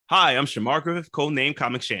Hi, I'm Shamar Griffith, codename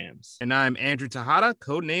Comic Shams. And I'm Andrew Tejada,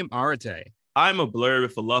 codename Arate. I'm a blurred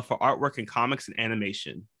with a love for artwork and comics and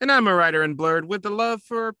animation. And I'm a writer in Blurred with a love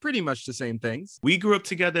for pretty much the same things. We grew up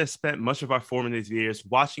together and spent much of our formative years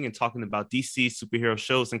watching and talking about DC superhero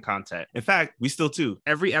shows and content. In fact, we still do.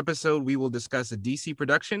 Every episode, we will discuss a DC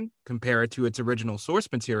production, compare it to its original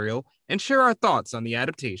source material, and share our thoughts on the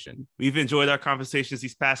adaptation. We've enjoyed our conversations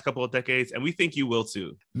these past couple of decades, and we think you will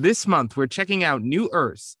too. This month, we're checking out New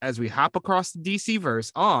Earths as we hop across the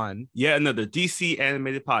DC-verse on yet another DC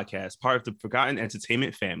animated podcast, part of the Forgotten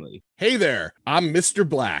Entertainment family. Hey there, I'm Mr.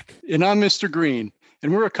 Black. And I'm Mr. Green.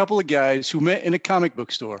 And we're a couple of guys who met in a comic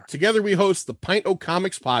book store. Together, we host the Pint O'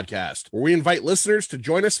 Comics podcast, where we invite listeners to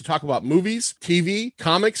join us to talk about movies, TV,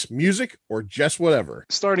 comics, music, or just whatever.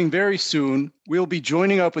 Starting very soon, we'll be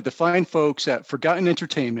joining up with the fine folks at Forgotten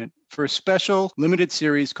Entertainment for a special limited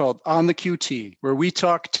series called On the QT, where we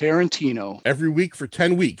talk Tarantino. Every week for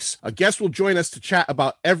 10 weeks, a guest will join us to chat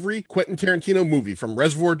about every Quentin Tarantino movie, from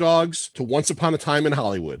Reservoir Dogs to Once Upon a Time in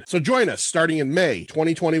Hollywood. So join us starting in May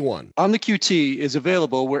 2021. On the QT is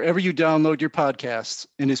available wherever you download your podcasts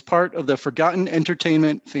and is part of the Forgotten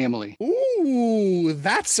Entertainment family. Ooh,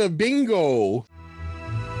 that's a bingo.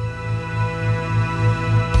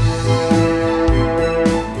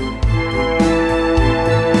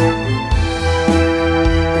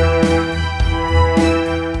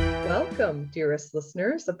 Welcome, dearest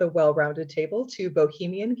listeners of the Well-Rounded Table, to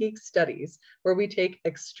Bohemian Geek Studies, where we take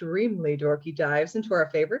extremely dorky dives into our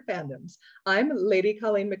favorite fandoms. I'm Lady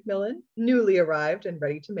Colleen McMillan, newly arrived and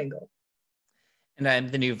ready to mingle. And I'm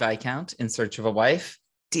the new Viscount in search of a wife.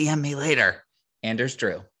 DM me later. Anders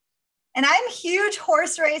Drew. And I'm huge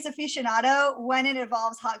horse race aficionado when it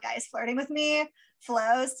involves hot guys flirting with me.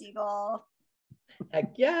 Flo Siegel.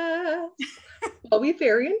 Heck yeah. While we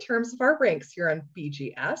vary in terms of our ranks here on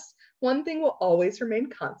BGS, one thing will always remain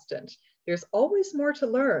constant. There's always more to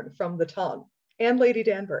learn from the tongue. And Lady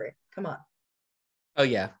Danbury, come on. Oh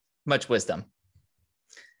yeah, much wisdom.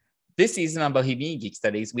 This season on Bohemian Geek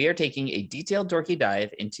Studies, we are taking a detailed dorky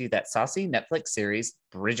dive into that saucy Netflix series,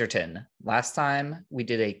 Bridgerton. Last time, we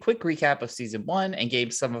did a quick recap of season 1 and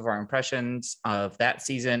gave some of our impressions of that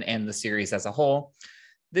season and the series as a whole.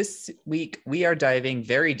 This week, we are diving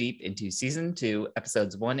very deep into season 2,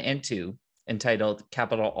 episodes 1 and 2, entitled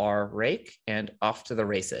Capital R Rake and Off to the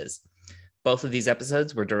Races. Both of these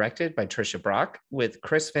episodes were directed by Trisha Brock, with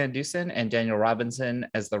Chris Van Dusen and Daniel Robinson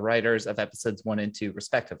as the writers of episodes 1 and 2,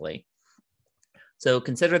 respectively. So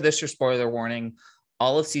consider this your spoiler warning.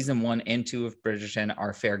 All of season 1 and 2 of Bridgerton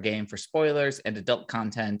are fair game for spoilers and adult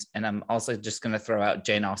content. And I'm also just going to throw out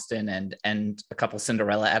Jane Austen and a couple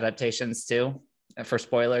Cinderella adaptations too, for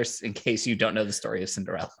spoilers, in case you don't know the story of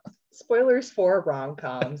Cinderella. Spoilers for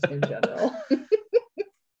rom-coms in general.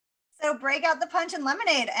 So break out the punch and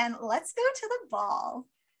lemonade and let's go to the ball.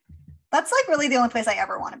 That's like really the only place I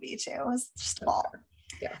ever want to be to, is just a ball.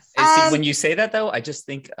 Yes. See, when you say that though, I just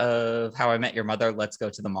think of How I Met Your Mother. Let's go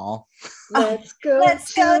to the mall. Let's go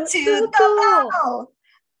to the ball.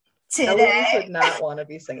 Today. I would not want to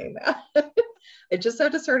be singing that. I just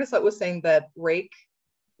have to start us out with saying that Rake,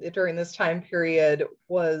 during this time period,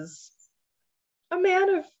 was a man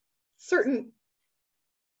of certain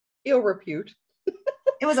ill repute.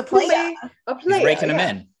 It was a play. He's raking them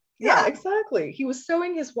in. Yeah, exactly. He was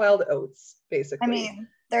sowing his wild oats, basically. I mean,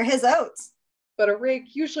 they're his oats. But a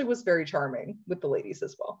rake usually was very charming with the ladies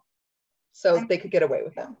as well. So they could get away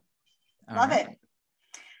with them. Love it.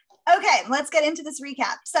 Okay, let's get into this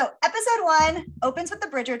recap. So episode 1 opens with the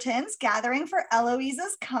Bridgertons gathering for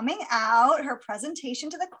Eloise's coming out, her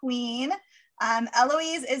presentation to the Queen.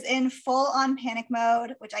 Eloise is in full-on panic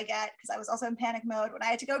mode, which I get because I was also in panic mode when I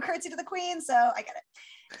had to go curtsy to the Queen, so I get it.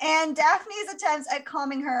 And Daphne's attempts at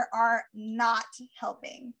calming her are not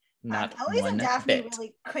helping. Not Eloise one and Daphne bit.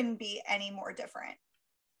 really couldn't be any more different.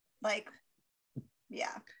 Like,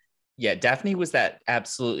 yeah. Yeah, Daphne was that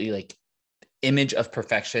absolutely like image of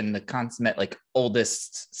perfection, the consummate like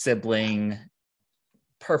oldest sibling,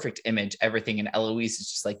 perfect image, everything. And Eloise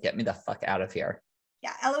is just like, get me the fuck out of here.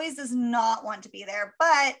 Yeah, Eloise does not want to be there,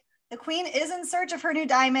 but the Queen is in search of her new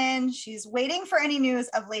diamond. She's waiting for any news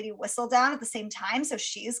of Lady Whistledown at the same time, so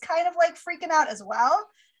she's kind of like freaking out as well.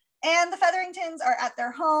 And the Featheringtons are at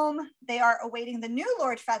their home. They are awaiting the new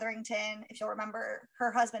Lord Featherington. If you'll remember,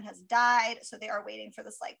 her husband has died, so they are waiting for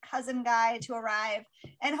this like cousin guy to arrive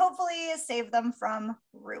and hopefully save them from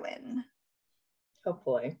ruin.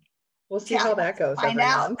 Hopefully. We'll see how that goes. Find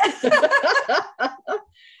out.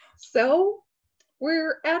 So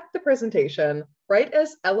we're at the presentation, right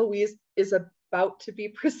as Eloise is about to be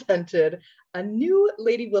presented. A new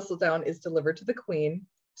Lady Whistledown is delivered to the Queen.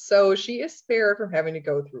 So she is spared from having to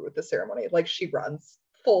go through with the ceremony. Like she runs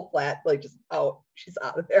full flat, like just out. She's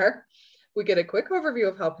out of there. We get a quick overview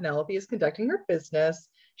of how Penelope is conducting her business.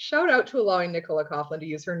 Shout out to allowing Nicola Coughlan to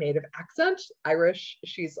use her native accent, Irish.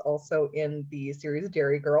 She's also in the series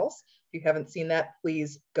Dairy Girls. If you haven't seen that,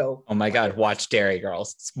 please go. Oh my God, watch Dairy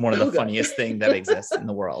Girls. It's one of the funniest things that exists in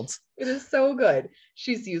the world. It is so good.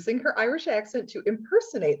 She's using her Irish accent to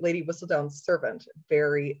impersonate Lady Whistledown's servant.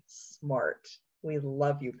 Very smart. We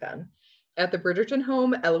love you, Pen. At the Bridgerton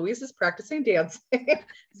home, Eloise is practicing dancing.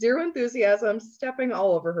 Zero enthusiasm, stepping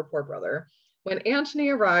all over her poor brother. When Antony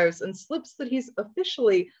arrives and slips that he's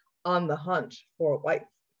officially on the hunt for a wife.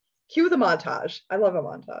 Cue the montage. I love a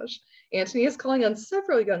montage. Antony is calling on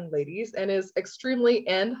several young ladies and is extremely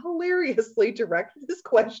and hilariously direct with his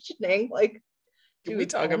questioning. Like, can we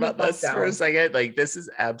talk about this for a second? Like, this is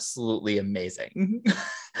absolutely amazing.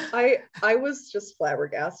 I was just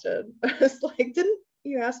flabbergasted. I was like, didn't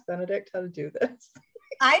you ask Benedict how to do this?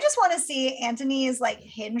 I just want to see Antony's like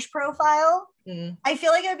Hinge profile. I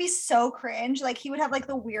feel like it would be so cringe. Like he would have like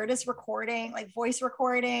the weirdest recording, like voice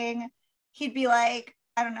recording. He'd be like,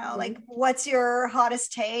 I don't know, like, what's your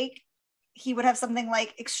hottest take? He would have something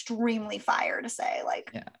like extremely fire to say.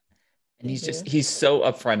 Like, yeah. And he's so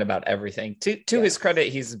upfront about everything. To his credit,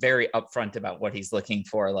 he's very upfront about what he's looking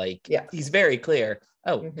for. Like, he's very clear.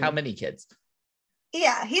 Oh, how many kids?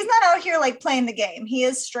 Yeah, he's not out here like playing the game. He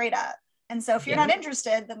is straight up. And so if you're not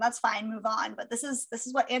interested, then that's fine, move on. But this is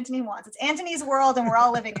what Antony wants. It's Antony's world and we're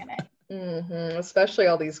all living in it. Especially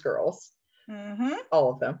all these girls.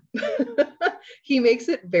 All of them. He makes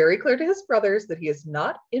it very clear to his brothers that he is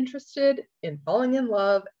not interested in falling in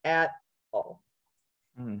love at all.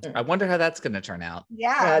 I wonder how that's going to turn out.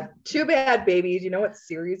 Yeah. Too bad, baby. Do you know what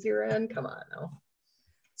series you're in? Come on now.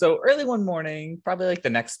 So early one morning, probably like the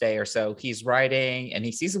next day or so, he's riding and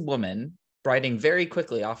he sees a woman riding very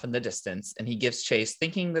quickly off in the distance, and he gives chase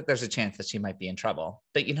thinking that there's a chance that she might be in trouble.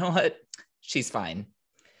 But you know what? She's fine.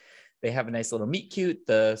 They have a nice little meet cute.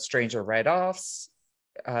 The stranger ride-offs.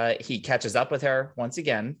 He catches up with her once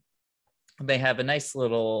again. They have a nice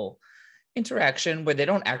little interaction where they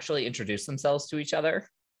don't actually introduce themselves to each other,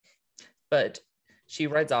 but she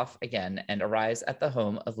rides off again and arrives at the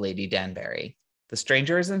home of Lady Danbury. The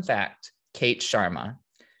stranger is in fact Kate Sharma.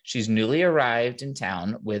 She's newly arrived in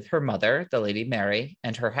town with her mother, the Lady Mary,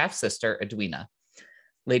 and her half-sister, Edwina.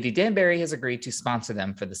 Lady Danbury has agreed to sponsor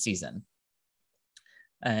them for the season.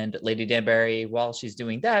 And Lady Danbury, while she's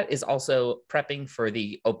doing that, is also prepping for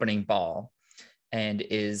the opening ball and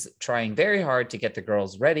is trying very hard to get the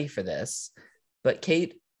girls ready for this. But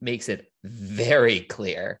Kate makes it very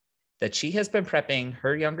clear that she has been prepping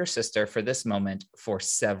her younger sister for this moment for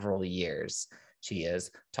several years. She has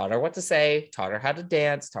taught her what to say, taught her how to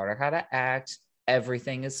dance, taught her how to act.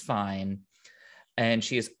 Everything is fine. And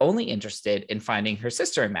she is only interested in finding her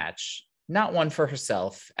sister a match, not one for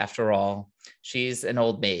herself. After all, she's an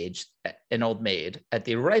old maid at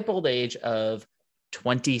the ripe old age of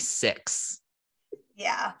 26.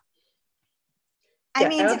 Yeah. I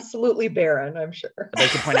mean, absolutely barren, I'm sure. I'd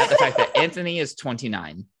like to point out the fact that Antony is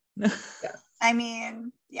 29. I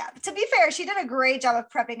mean, yeah. To be fair, she did a great job of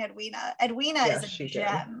prepping Edwina. Edwina is a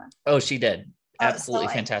gem. Oh, she did. Absolutely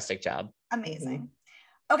fantastic job. Amazing.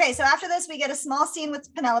 Okay, so after this, we get a small scene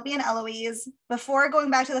with Penelope and Eloise before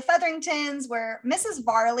going back to the Featheringtons, where Mrs.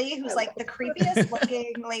 Varley, who's like the creepiest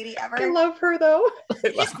looking lady ever. I love her though.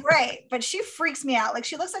 She's great, but she freaks me out. Like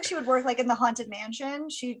she looks like she would work like in the Haunted Mansion.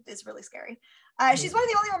 She is really scary. She's one of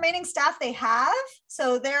the only remaining staff they have.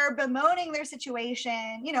 So they're bemoaning their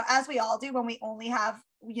situation, you know, as we all do when we only have,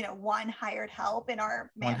 you know, one hired help in our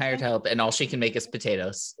mansion. One hired help, and all she can make is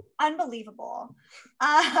potatoes. Unbelievable.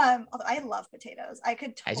 Although I love potatoes. I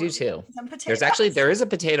do too. There is a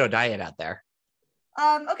potato diet out there.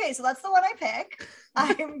 Okay, so that's the one I pick.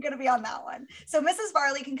 I'm gonna be on that one. So Mrs.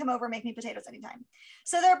 Varley can come over and make me potatoes anytime.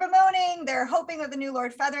 So they're bemoaning, they're hoping that the new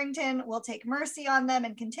Lord Featherington will take mercy on them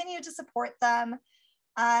and continue to support them.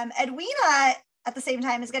 Edwina, at the same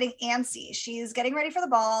time, is getting antsy. She's getting ready for the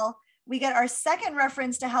ball. We get our second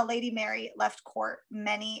reference to how Lady Mary left court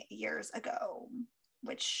many years ago,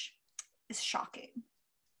 which is shocking.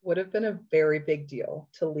 Would have been a very big deal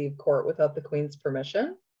to leave court without the Queen's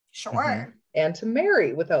permission. Sure. And to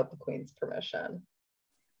marry without the Queen's permission.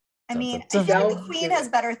 I mean, I feel like the Queen has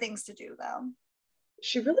better things to do, though.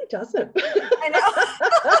 She really doesn't. I know.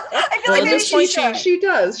 I feel like maybe she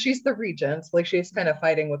does. She's the regent. Like she's kind of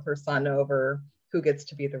fighting with her son over who gets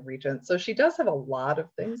to be the regent. So she does have a lot of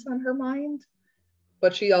things on her mind,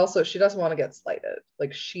 but she doesn't want to get slighted.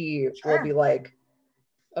 Like she will be like,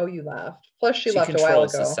 oh, you left. Plus she left a while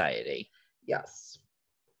ago. Society. Yes.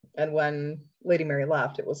 And when Lady Mary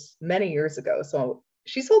left, it was many years ago. So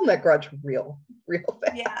she's holding that grudge real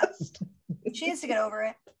fast. Yeah. She needs to get over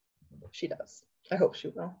it. She does. I hope she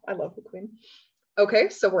will. I love the queen. Okay,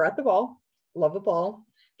 so we're at the ball. Love a ball.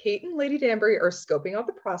 Kate and Lady Danbury are scoping out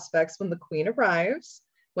the prospects when the queen arrives.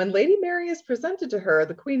 When Lady Mary is presented to her,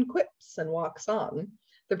 the queen quips and walks on.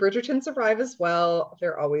 The Bridgertons arrive as well.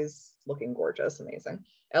 They're always looking gorgeous, amazing.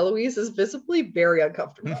 Eloise is visibly very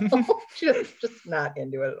uncomfortable. She's just not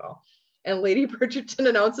into it at all. And Lady Bridgerton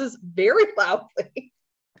announces very loudly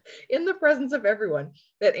in the presence of everyone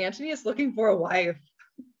that Antony is looking for a wife.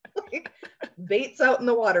 Like, bait's out in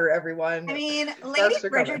the water, everyone. I mean, Lady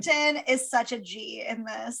Bridgerton is such a G in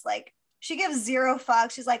this. Like, she gives zero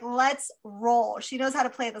fucks. She's like, let's roll. She knows how to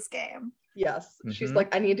play this game. Yes. She's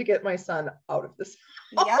like, I need to get my son out of this.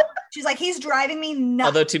 Yep. She's like, he's driving me nuts.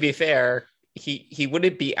 Although, to be fair, he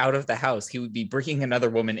wouldn't be out of the house. He would be bringing another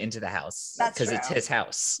woman into the house because it's his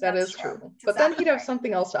house. That is true. But then he'd have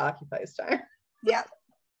something else to occupy his time. Yep.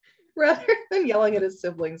 Rather than yelling at his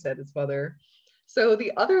siblings and his mother. So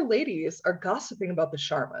the other ladies are gossiping about the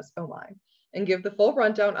Sharmas, oh my, and give the full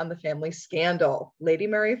rundown on the family scandal. Lady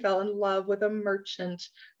Mary fell in love with a merchant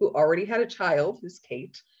who already had a child, who's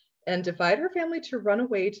Kate, and defied her family to run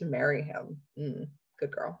away to marry him.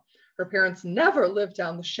 Good girl. Her parents never lived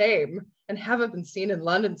down the shame and haven't been seen in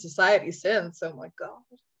London society since. Oh my God.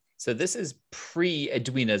 So this is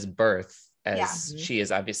pre-Edwina's birth, as she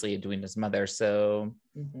is obviously Edwina's mother. So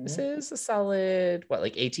this is a solid, what,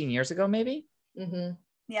 like 18 years ago, maybe?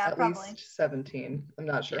 Yeah, at probably least 17. I'm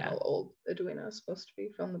not sure how old Edwina is supposed to be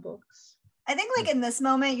from the books. I think like in this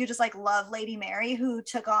moment you just like love Lady Mary, who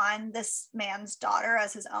took on this man's daughter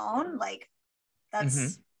as his own. Like,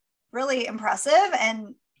 that's really impressive,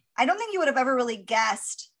 and I don't think you would have ever really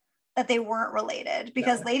guessed that they weren't related,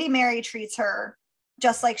 because Lady Mary treats her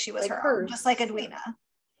just like she was like her own, just like Edwina.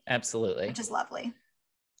 Absolutely. Which is lovely.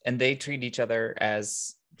 And they treat each other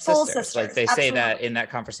as full sisters. Like they say that in that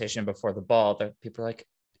conversation before the ball, that people are like,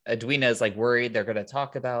 Edwina is like worried they're going to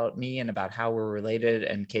talk about me and about how we're related,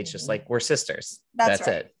 and Kate's just like, we're sisters. That's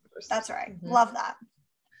right. it. That's right. Love that.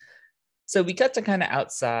 So we cut to kind of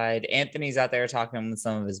outside. Anthony's out there talking with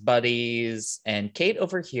some of his buddies, and Kate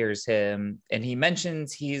overhears him, and he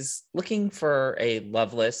mentions he's looking for a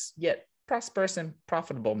loveless yet prosperous and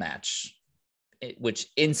profitable match, which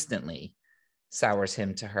instantly sours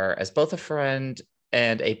him to her as both a friend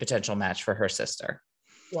and a potential match for her sister.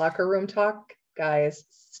 Locker room talk, guys,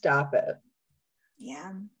 stop it.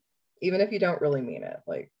 Yeah. Even if you don't really mean it,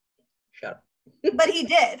 like, shut up. But he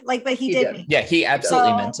did. Like, but he did. Yeah, he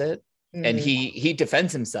absolutely meant it. And he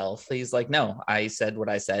defends himself. He's like, no, I said what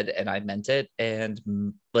I said and I meant it. And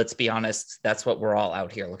let's be honest, that's what we're all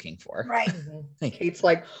out here looking for. Right. Kate's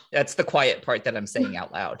like, that's the quiet part that I'm saying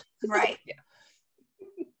out loud. Right.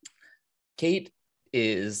 Kate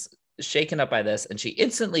is shaken up by this, and she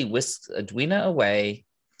instantly whisks Edwina away.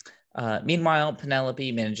 Meanwhile,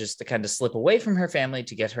 Penelope manages to kind of slip away from her family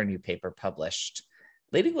to get her new paper published.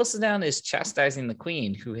 Lady Whistledown is chastising the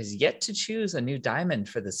queen, who has yet to choose a new diamond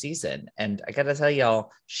for the season. And I gotta tell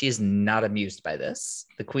y'all, she is not amused by this.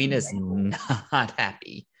 The queen is not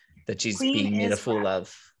happy that she's being made a fool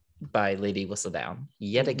of by Lady Whistledown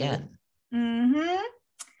yet again.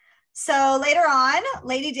 So later on,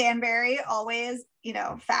 Lady Danbury, always,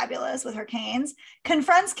 fabulous with her canes,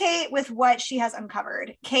 confronts Kate with what she has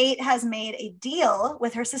uncovered. Kate has made a deal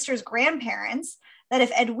with her sister's grandparents that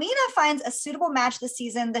if Edwina finds a suitable match this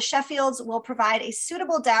season, the Sheffields will provide a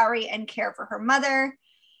suitable dowry and care for her mother.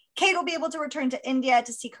 Kate will be able to return to India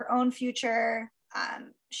to seek her own future.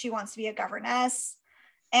 She wants to be a governess.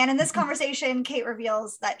 And in this conversation, Kate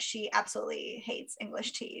reveals that she absolutely hates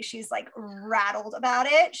English tea. She's like rattled about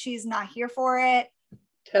it. She's not here for it.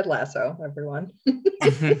 Ted Lasso, everyone.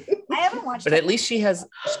 I haven't watched but it. At least she has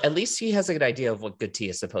a good idea of what good tea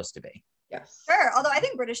is supposed to be. Yes. Sure. Although I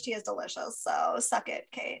think British tea is delicious. So suck it,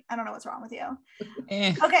 Kate. I don't know what's wrong with you.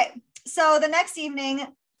 Okay. So the next evening,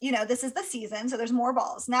 this is the season. So there's more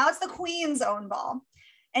balls. Now it's the queen's own ball.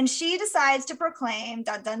 And she decides to proclaim,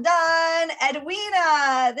 dun, dun, dun,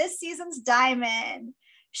 Edwina, this season's diamond.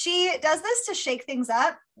 She does this to shake things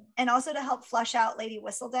up and also to help flush out Lady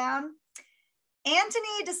Whistledown.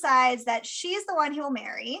 Antony decides that she's the one he will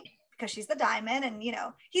marry because she's the diamond. And,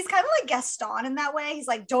 he's kind of like Gaston in that way. He's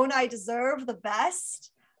like, don't I deserve the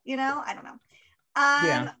best? I don't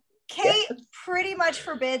know. Kate pretty much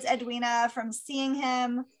forbids Edwina from seeing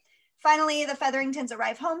him. Finally, the Featheringtons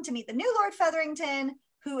arrive home to meet the new Lord Featherington,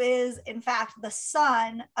 who is, in fact, the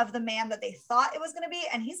son of the man that they thought it was going to be.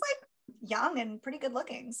 And he's like young and pretty good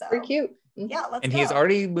looking. So pretty cute. Yeah, let's And go. he's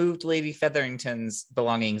already moved Lady Featherington's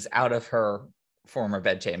belongings out of her former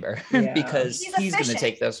bedchamber Yeah. because He's he's going to efficient.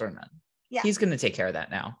 take those or none. Yeah. He's going to take care of that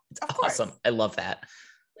now. It's Of course. awesome. I love that.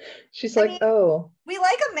 She's I like, mean- oh, We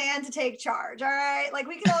like a man to take charge, all right? Like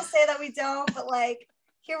we can all say that we don't, but like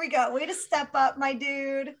here we go. Way to step up, my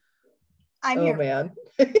dude. I'm oh here. man.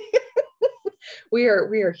 we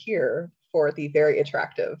are here for the very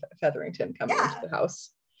attractive Featherington coming Yeah. into the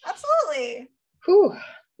house. Absolutely. Whew.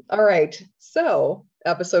 All right. So,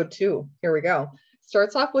 episode 2, here we go.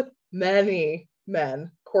 Starts off with many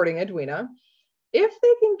men courting Edwina. If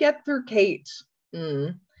they can get through Kate,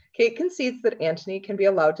 Kate concedes that Antony can be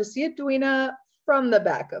allowed to see Edwina from the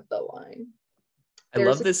back of the line. I There's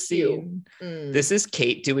love a this few. scene. Mm. This is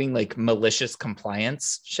Kate doing like malicious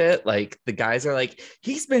compliance shit. Like the guys are like,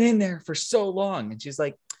 he's been in there for so long. And she's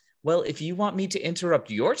like, well, if you want me to interrupt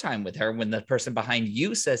your time with her when the person behind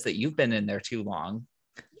you says that you've been in there too long,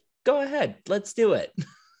 go ahead. Let's do it.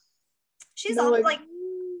 She's They're all like, like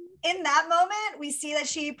in that moment, we see that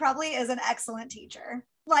she probably is an excellent teacher.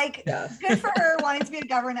 Like yes. good for her wanting to be a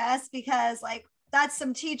governess because like that's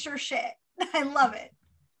some teacher shit. I love it.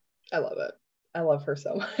 I love it. I love her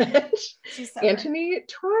so much. She's so great. Antony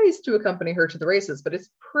tries to accompany her to the races, but is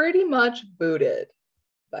pretty much booted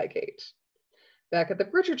by Kate. Back at the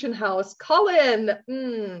Bridgerton house, Colin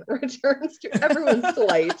returns to everyone's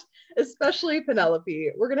delight, especially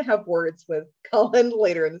Penelope. We're going to have words with Colin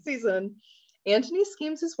later in the season. Antony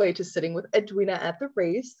schemes his way to sitting with Edwina at the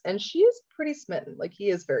race, and she is pretty smitten. Like, he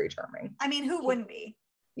is very charming. I mean, who wouldn't be?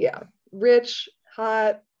 Yeah. Rich,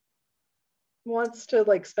 hot, wants to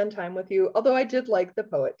like spend time with you. Although I did like the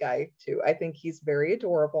poet guy too. I think he's very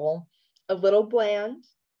adorable, a little bland.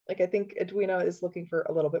 Like, I think Edwina is looking for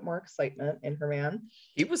a little bit more excitement in her man.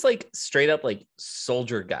 He was like straight up like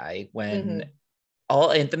soldier guy when Mhm.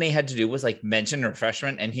 all Anthony had to do was like mention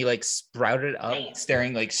refreshment and he like sprouted up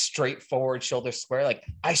staring like straight forward, shoulder square, like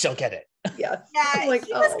I shall get it. Yes. Yeah, I'm like,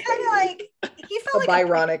 he was oh, kind of like he felt A like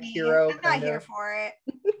Byronic pick-me. hero, I'm not kind here of. for it.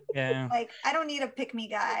 Yeah. Like, I don't need a pick me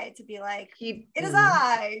guy to be like, He it is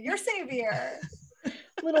I, your savior.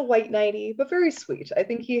 little white knighty, but very sweet. I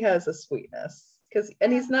think he has a sweetness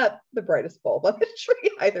and he's not the brightest bulb on the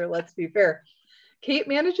tree either. Let's be fair. Kate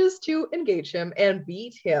manages to engage him and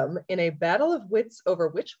beat him in a battle of wits over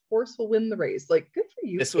which horse will win the race. Like, good for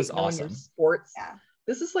you. This Kate, was knowing your awesome. Sports. Yeah.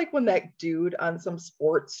 This is like when that dude on some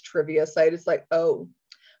sports trivia site is like, oh,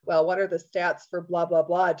 well, what are the stats for blah, blah,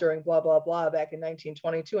 blah during blah, blah, blah back in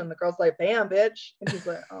 1922? And the girl's like, bam, bitch. And he's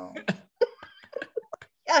like, oh.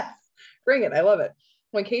 Yes, bring it. I love it.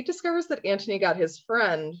 When Kate discovers that Antony got his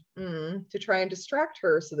friend to try and distract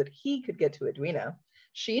her so that he could get to Edwina,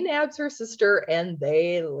 she nabs her sister and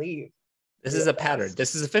they leave. This is a pattern.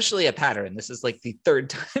 This is officially a pattern. This is like the third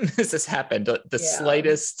time this has happened. The Yeah.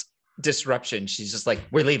 slightest disruption, she's just like,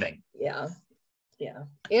 we're leaving. Yeah. Yeah.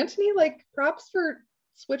 Antony, like, props for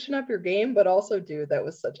switching up your game, but also, dude, that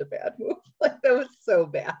was such a bad move. Like, that was so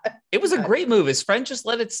bad. It was a God. great move. His friend just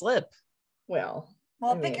let it slip. Well,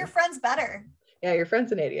 Well, I pick mean- your friends better. yeah, your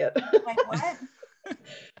friend's an idiot. Like, what?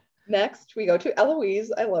 Next, we go to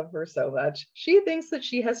Eloise. I love her so much. She thinks that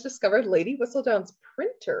she has discovered Lady Whistledown's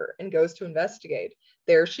printer and goes to investigate.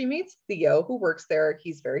 There she meets Theo, who works there.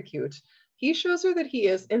 He's very cute. He shows her that he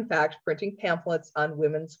is, in fact, printing pamphlets on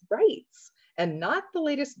women's rights and not the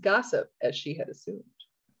latest gossip, as she had assumed.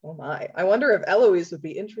 Oh my. I wonder if Eloise would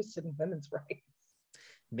be interested in women's rights.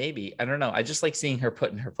 Maybe. I don't know. I just like seeing her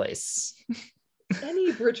put in her place.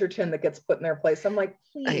 Any Bridgerton that gets put in their place, I'm like,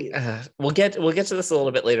 please. We'll get to this a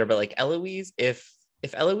little bit later, but like Eloise, if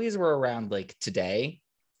Eloise were around like today,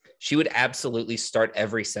 she would absolutely start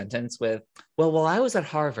every sentence with, well, while I was at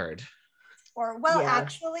Harvard. Or, well, Yeah.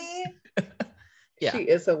 actually, Yeah. She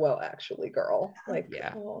is a well, actually, girl. Like,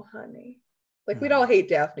 Yeah. oh, honey. Like, we'd all hate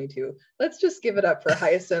Daphne too. Let's just give it up for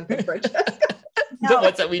Hyacinth and Francesca. The no.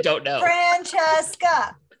 ones that we don't know.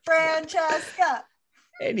 Francesca.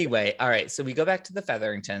 Anyway, all right. So we go back to the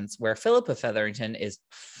Featheringtons, where Philippa Featherington is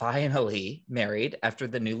finally married after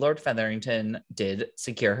the new Lord Featherington did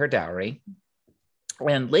secure her dowry.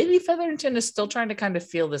 And Lady Featherington is still trying to kind of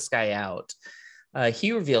feel this guy out.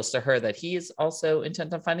 He reveals to her that he is also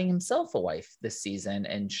intent on finding himself a wife this season,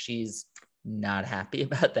 and she's not happy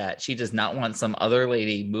about that. She does not want some other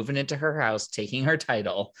lady moving into her house, taking her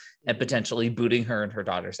title, and potentially booting her and her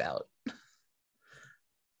daughters out.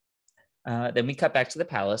 Then we cut back to the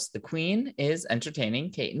palace. The queen is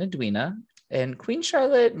entertaining Kate and Edwina, and Queen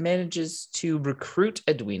Charlotte manages to recruit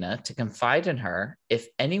Edwina to confide in her if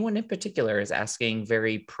anyone in particular is asking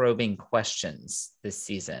very probing questions this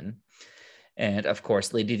season. And of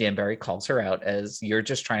course, Lady Danbury calls her out as, you're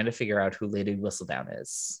just trying to figure out who Lady Whistledown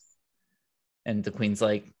is. And the queen's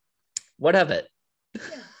like, what of it?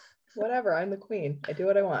 Whatever, I'm the queen. I do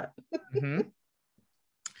what I want. Mhm.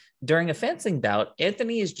 During a fencing bout,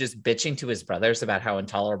 Anthony is just bitching to his brothers about how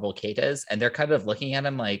intolerable Kate is, and they're kind of looking at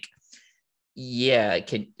him like, yeah,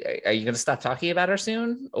 are you going to stop talking about her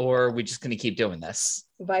soon, or are we just going to keep doing this?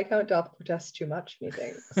 Viscount doth protest too much,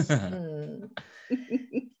 methinks.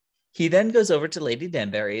 He then goes over to Lady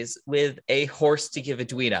Danbury's with a horse to give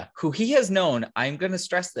Edwina, who he has known, I'm going to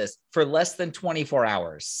stress this, for less than 24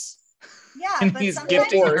 hours. Yeah, And but he's sometimes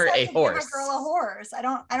gifting you her just a have to horse. give a girl a horse. I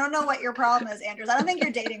don't know what your problem is, Andrews. I don't think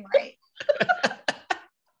you're dating right.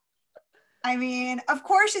 I mean, of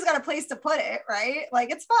course she's got a place to put it, right? Like,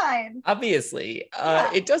 it's fine. Obviously,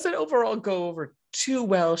 Yeah. it doesn't overall go over too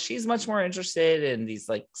well. She's much more interested in these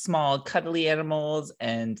like small cuddly animals,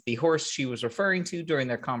 and the horse she was referring to during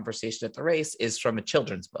their conversation at the race is from a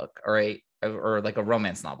children's book or like a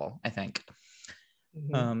romance novel, I think.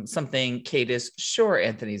 Something Kate is sure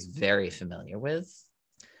Anthony's very familiar with.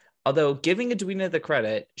 Although giving Edwina the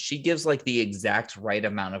credit, she gives like the exact right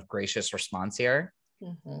amount of gracious response here.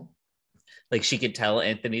 Like she could tell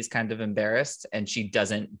Anthony's kind of embarrassed, and she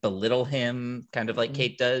doesn't belittle him kind of like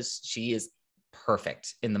Kate does. She is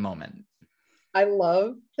perfect in the moment. I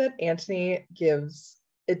love that Anthony gives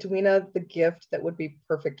Edwina the gift that would be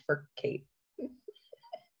perfect for Kate.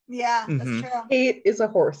 Yeah, that's true. Kate is a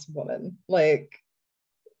horsewoman. Like,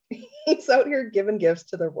 he's out here giving gifts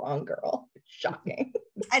to the wrong girl. Shocking.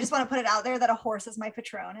 I just want to put it out there that a horse is my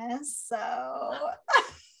Patronus. So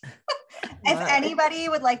if anybody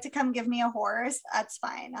would like to come give me a horse, that's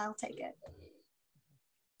fine. I'll take it.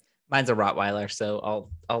 Mine's a Rottweiler, so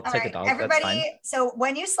I'll take a dog. Everybody, that's fine. so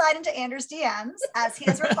when you slide into Andrew's DMs, as he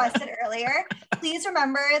has requested earlier, please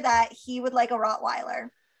remember that he would like a Rottweiler.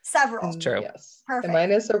 Several. True. Yes. Perfect. And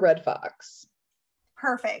mine is a red fox.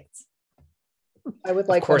 Perfect. I would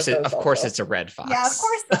like Of course, one of those also. it's a red fox. Yeah, of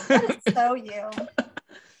course. That is so you.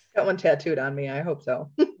 Got one tattooed on me. I hope so.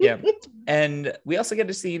 Yeah. And we also get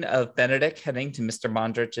a scene of Benedict heading to Mr.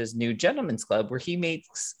 Mondrich's new gentleman's club, where he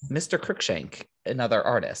meets Mr. Crookshank, another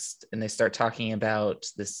artist, and they start talking about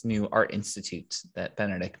this new art institute that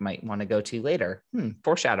Benedict might want to go to later.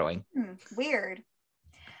 Foreshadowing. Weird.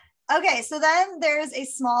 Okay, so then there's a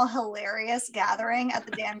small hilarious gathering at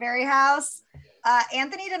the Danbury house.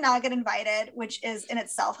 Anthony did not get invited, which is in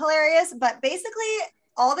itself hilarious, but basically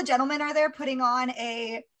all the gentlemen are there putting on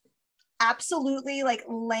a absolutely like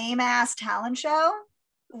lame ass talent show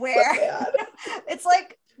where it's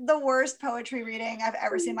like the worst poetry reading I've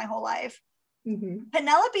ever seen in my whole life.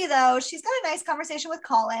 Penelope, though, she's got a nice conversation with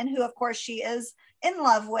Colin, who of course she is in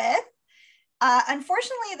love with.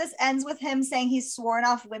 Unfortunately, this ends with him saying he's sworn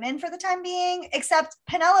off women for the time being, except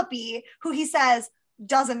Penelope, who he says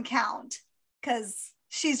doesn't count because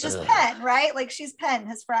she's just Penn, right? Like she's Penn,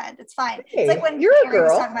 his friend. It's fine. Hey, it's like when you're a Harry was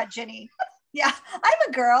girl. talking about Ginny. Yeah, I'm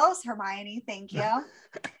a girl. It's Hermione. Thank you.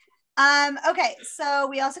 Okay, so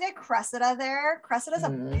we also get Cressida there. Cressida's a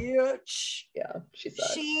bitch. Yeah, she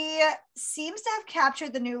sucks. She seems to have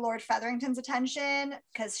captured the new Lord Featherington's attention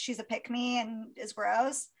because she's a pick-me and is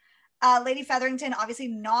gross. Lady Featherington obviously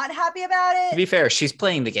not happy about it. To be fair, she's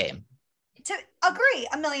playing the game. To agree,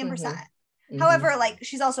 1,000,000%. However, like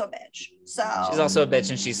she's also a bitch. So She's also a bitch,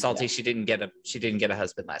 and she's salty she didn't get a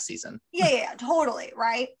husband last season. Yeah, totally,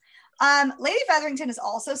 right? Lady Featherington is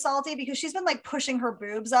also salty because she's been like pushing her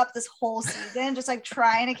boobs up this whole season, just like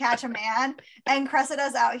trying to catch a man. And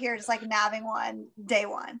Cressida's out here just like nabbing one day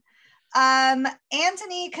one.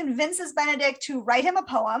 Anthony convinces Benedict to write him a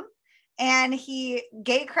poem, and he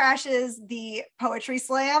gate crashes the poetry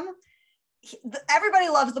slam. Everybody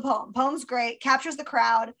loves the poem. Poem's great, captures the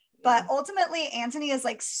crowd. But ultimately, Anthony is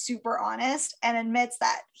like super honest and admits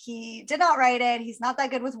that he did not write it. He's not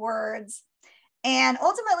that good with words. And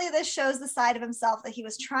ultimately, this shows the side of himself that he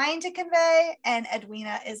was trying to convey. And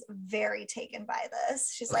Edwina is very taken by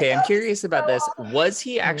this. She's Okay, like, I'm "Oh, curious about this. awful." Was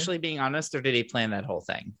he actually being honest, or did he plan that whole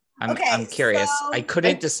thing? I'm Okay, curious. so I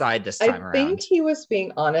couldn't decide this time I think around. he was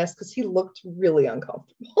being honest because he looked really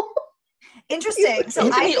uncomfortable. Interesting. So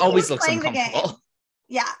Anthony I think always he was looks playing the game. uncomfortable.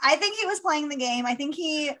 Yeah, I think he was playing the game. I think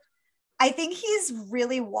he's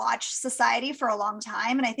really watched society for a long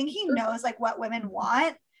time, and I think he knows like what women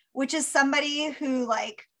want, which is somebody who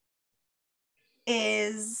like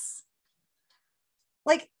is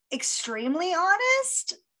like extremely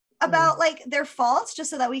honest about like their faults,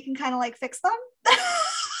 just so that we can kind of like fix them.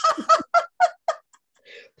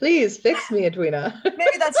 Please fix me, Edwina.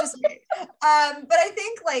 Maybe that's just me. But I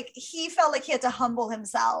think like he felt like he had to humble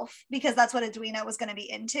himself because that's what Edwina was going to be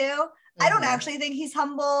into. I don't actually think he's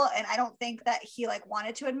humble, and I don't think that he like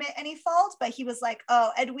wanted to admit any fault, but he was like, oh,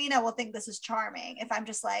 Edwina will think this is charming if I'm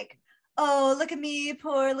just like, oh, look at me,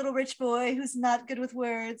 poor little rich boy who's not good with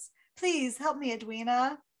words. Please help me,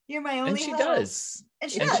 Edwina. You're my only And she hope." does.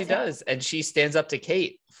 And she And does. she does. And she stands up to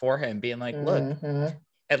Kate for him, being like, look, Mhm.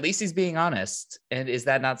 at least he's being honest. And is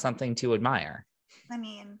that not something to admire? I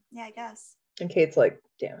mean, yeah, I guess. And Kate's like,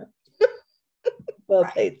 damn it. Well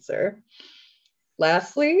Right. played, sir.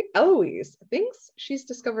 Lastly, Eloise thinks she's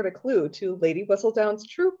discovered a clue to Lady Whistledown's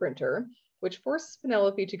true printer, which forces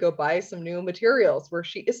Penelope to go buy some new materials, where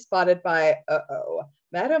she is spotted by,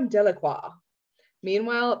 Madame Delacroix.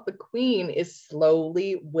 Meanwhile, the Queen is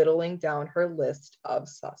slowly whittling down her list of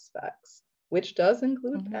suspects, which does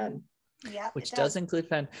include Mhm. Penn. Yeah, Which it does include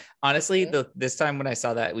Penn. Honestly, Mhm. this time when I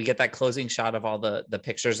saw that, we get that closing shot of all the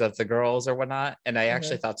pictures of the girls or whatnot. And I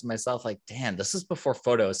actually thought to myself, like, damn, this is before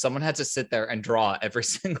photos. Someone had to sit there and draw every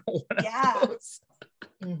single one Yeah. of those.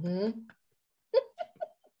 Mm-hmm.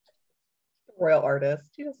 Royal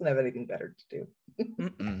artist. He doesn't have anything better to do.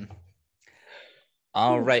 Mm-mm.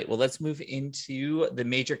 All right. Well, let's move into the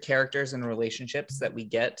major characters and relationships that we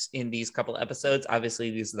get in these couple episodes. Obviously,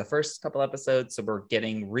 these are the first couple episodes, so we're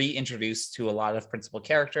getting reintroduced to a lot of principal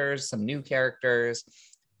characters, some new characters.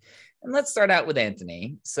 And let's start out with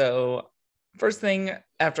Anthony. So, first thing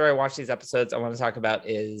after I watch these episodes, I want to talk about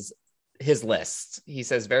is his list. He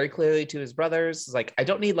says very clearly to his brothers, like, I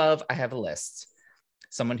don't need love, I have a list.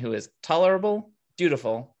 Someone who is tolerable,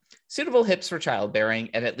 dutiful, suitable hips for childbearing,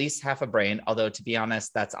 and at least half a brain, although to be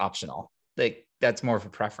honest, that's optional. Like, that's more of a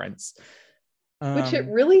preference. Which it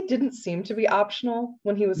really didn't seem to be optional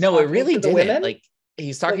when he was No, it talking really to the didn't. women. Like,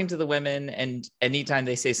 he's talking Like- to the women, and anytime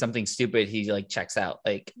they say something stupid, he like checks out.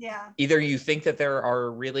 Like, Yeah. either you think that there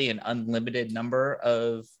are really an unlimited number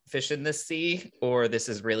of fish in this sea, or this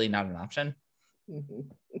is really not an option.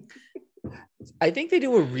 Mhm. I think they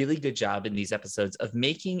do a really good job in these episodes of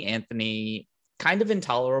making Anthony kind of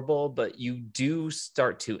intolerable, but you do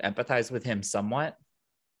start to empathize with him somewhat.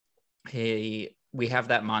 We have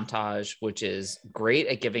that montage, which is great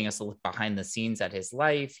at giving us a look behind the scenes at his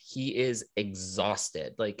life. He is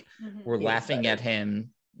exhausted. Like, Mhm. we're He is laughing at tired.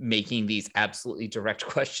 him making these absolutely direct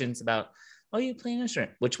questions about, oh, you play an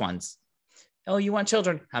instrument? Which ones? Oh, you want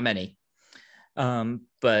children? How many?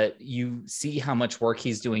 But you see how much work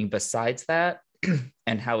he's doing besides that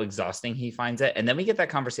and how exhausting he finds it. And then we get that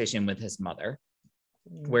conversation with his mother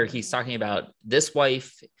where he's talking about this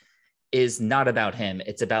wife is not about him.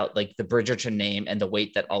 It's about like the Bridgerton name and the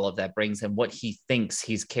weight that all of that brings and what he thinks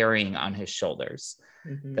he's carrying on his shoulders.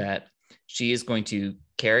 Mhm. That she is going to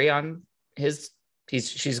carry on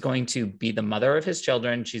she's going to be the mother of his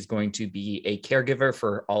children. She's going to be a caregiver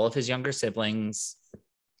for all of his younger siblings.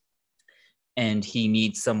 And he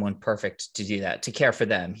needs someone perfect to do that, to care for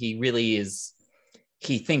them. He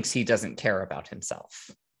thinks he doesn't care about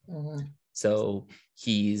himself. Mhm. So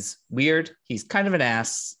he's weird. He's kind of an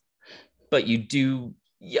ass, but you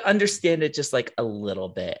understand it just like a little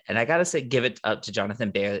bit. And I gotta say, give it up to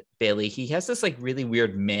Jonathan Bailey. He has this like really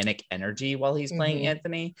weird manic energy while he's playing Mhm.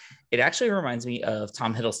 Anthony. It actually reminds me of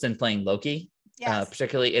Tom Hiddleston playing Loki. Yes.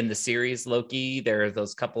 Particularly in the series Loki, there are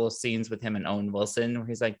those couple of scenes with him and Owen Wilson where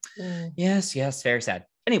he's like, Mm. yes, very sad.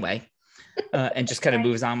 Anyway, and just kind of Right.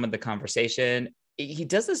 moves on with the conversation. He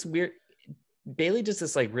does this weird, Bailey does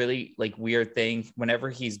this like really like weird thing whenever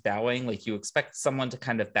he's bowing. Like, you expect someone to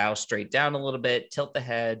kind of bow straight down a little bit, tilt the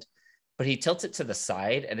head, but he tilts it to the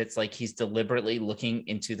side, and it's like he's deliberately looking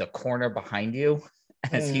into the corner behind you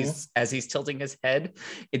as he's tilting his head.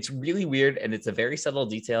 It's really weird, and it's a very subtle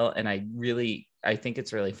detail, and I think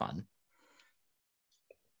it's really fun.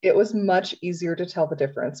 It was much easier to tell the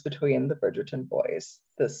difference between the Bridgerton boys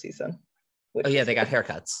this season. Oh yeah, they got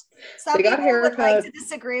haircuts. Some They got people would like haircuts. to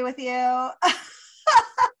disagree with you.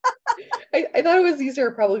 I thought it was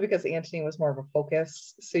easier probably because Anthony was more of a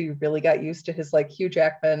focus. So you really got used to his like Hugh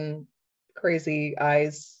Jackman crazy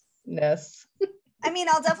eyes-ness. I mean,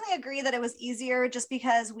 I'll definitely agree that it was easier just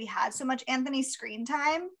because we had so much Anthony screen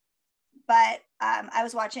time. But I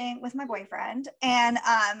was watching with my boyfriend, and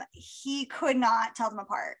he could not tell them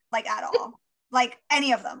apart, like at all, like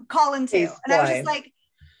any of them. Colin too, He's and I was just blind. like,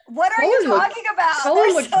 "What are you Colin looked- talking about?" Colin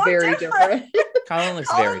They're looks so very different. Colin looks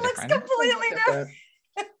Colin very looks different. completely different.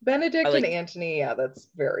 Benedict I like- and Anthony, yeah, that's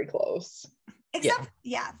very close. Except,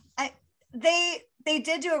 they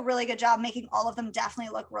did do a really good job making all of them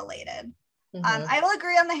definitely look related. Mhm. I will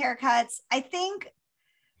agree on the haircuts. I think,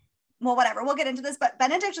 well, whatever, we'll get into this, but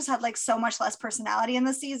Benedict just had like so much less personality in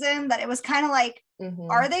the season that it was kind of like, Mhm.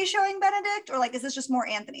 are they showing Benedict, or like, is this just more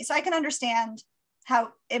Anthony? So I can understand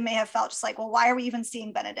how it may have felt just like, well, why are we even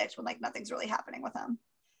seeing Benedict when like nothing's really happening with him?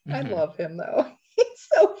 I Mhm. love him though. He's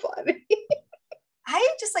so funny.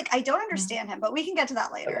 I just like, I don't understand him, but we can get to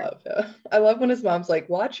that I later. love him. I love when his mom's like,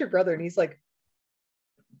 watch your brother. And he's like,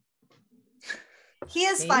 He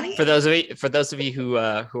is funny. For those of you who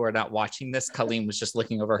are not watching this, Colleen was just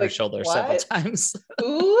looking over her Like, shoulder what? several times.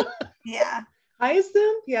 Who? Yeah.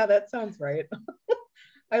 Heisman? Yeah, that sounds right.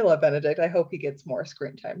 I love Benedict. I hope he gets more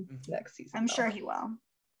screen time next season. I'm though. sure he will.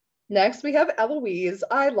 Next, we have Eloise.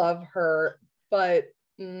 I love her, but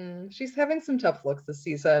she's having some tough looks this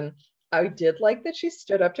season. I did like that she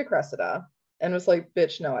stood up to Cressida and was like,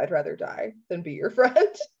 bitch, no, I'd rather die than be your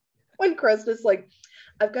friend. When Cressida's like,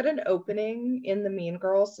 I've got an opening in the Mean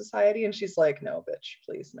Girls Society. And she's like, no, bitch,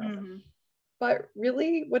 please, no. Mm-hmm. But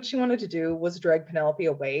really, what she wanted to do was drag Penelope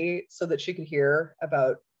away so that she could hear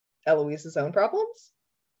about Eloise's own problems.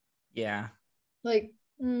 Yeah. Like,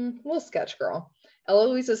 little sketch girl.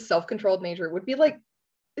 Eloise's self-controlled nature would be like,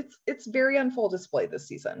 it's very on full display this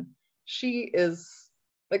season. She is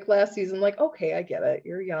like last season, like, okay, I get it.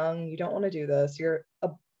 You're young. You don't want to do this. You're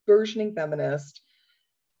a burgeoning feminist.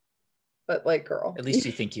 But like, girl. At least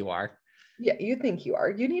you think you are. Yeah, you think you are.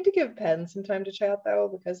 You need to give Penn some time to chat, though,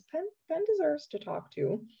 because Penn deserves to talk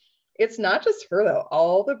to. It's not just her, though.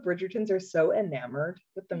 All the Bridgertons are so enamored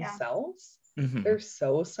with themselves. Mhm. They're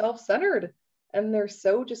so self-centered. And they're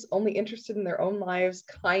so just only interested in their own lives,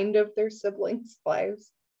 kind of their siblings' lives.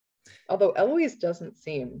 Although Eloise doesn't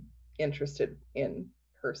seem interested in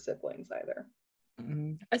her siblings either.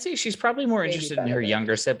 I'd say she's probably more Maybe interested in her Benedict.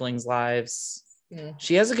 younger siblings' lives. Mm.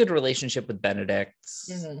 She has a good relationship with Benedict.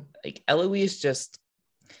 Mhm. Like Eloise just,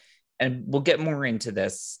 and we'll get more into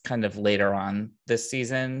this kind of later on this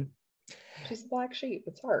season. She's the black sheep.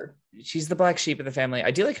 It's hard. She's the black sheep of the family. I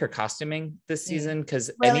do like her costuming this season because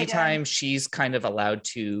Really anytime she's kind of allowed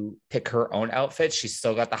to pick her own outfit, she's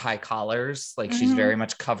still got the high collars. Like she's Mhm. very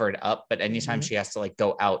much covered up. But anytime Mhm. she has to like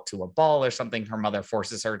go out to a ball or something, her mother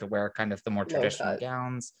forces her to wear kind of the more Low traditional cut.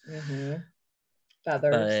 gowns.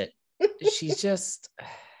 Feathers. But she's just,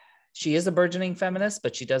 she is a burgeoning feminist,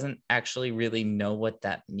 but she doesn't actually really know what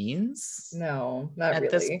that means No, not at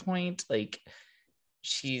really. this point. Like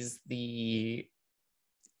she's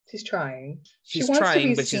trying. she's wants to trying,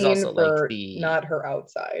 be but she's seen also for like the not her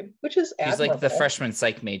outside, which is she's admirable. like the freshman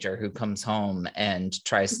psych major who comes home and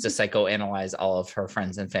tries to psychoanalyze all of her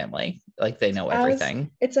friends and family. Like they know everything.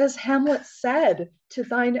 It's as Hamlet said, to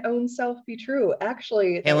thine own self be true.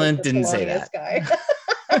 Actually, that was Helen the didn't say Polonius that. guy.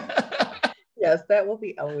 Yes, that will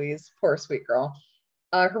be Eloise. Poor sweet girl.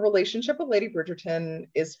 Her relationship with Lady Bridgerton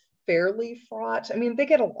is fairly fraught. I mean, they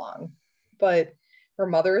get along, but her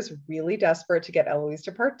mother is really desperate to get Eloise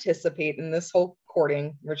to participate in this whole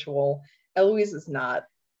courting ritual. Eloise is not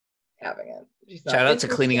having it. She's not Shout out to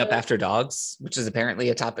cleaning up interested. after dogs, which is apparently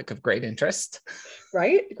a topic of great interest.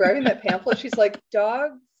 Right? Grabbing that pamphlet, she's like,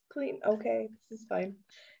 dogs clean. Okay, this is fine.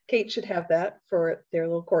 Kate should have that for their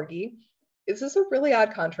little corgi. This is a really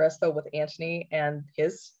odd contrast, though, with Antony and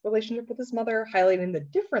his relationship with his mother, highlighting the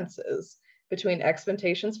differences between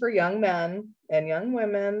expectations for young men and young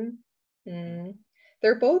women.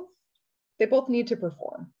 They both need to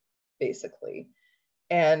perform, basically.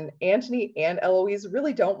 And Antony and Eloise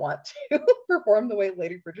really don't want to perform the way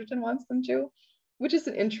Lady Bridgerton wants them to, which is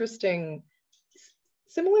an interesting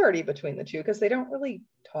similarity between the two because they don't really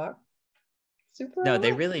talk super No, a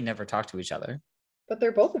they lot, really never talk to each other. but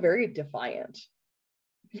they're both very defiant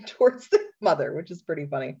towards the mother, which is pretty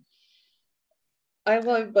funny. I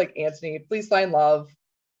love like Antony, please find love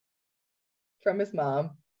from his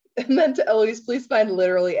mom. And then to Eloise, please find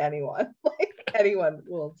literally anyone. Like anyone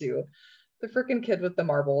will do. The freaking kid with the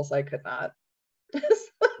marbles, I could not.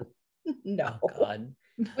 No. Oh God.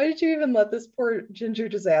 Why did you even let this poor ginger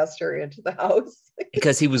disaster into the house?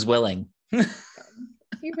 Because he was willing.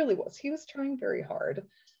 He really was. He was trying very hard.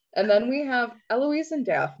 And then we have Eloise and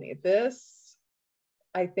Daphne. This,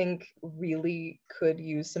 I think, really could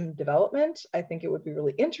use some development. I think it would be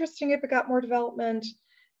really interesting if it got more development.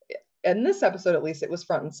 In this episode, at least, it was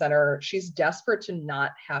front and center. She's desperate to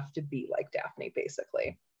not have to be like Daphne,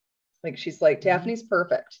 basically. Like, she's like, Daphne's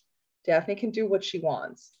perfect. Daphne can do what she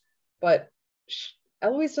wants. But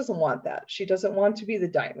Eloise doesn't want that. She doesn't want to be the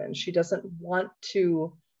diamond. She doesn't want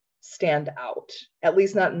to stand out, at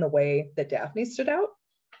least not in the way that Daphne stood out.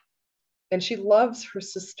 And she loves her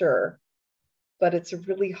sister, but it's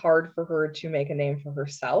really hard for her to make a name for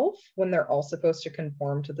herself when they're all supposed to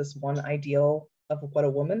conform to this one ideal of what a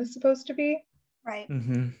woman is supposed to be. Right.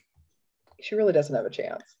 Mm-hmm. She really doesn't have a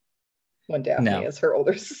chance when Daphne No. is her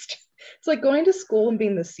older sister. It's like going to school and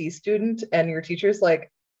being the C student and your teacher's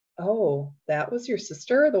like, oh, that was your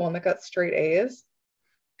sister, the one that got straight A's?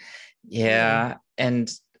 Yeah.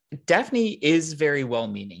 And Daphne is very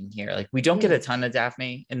well-meaning here. Like we don't get a ton of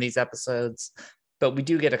Daphne in these episodes, but we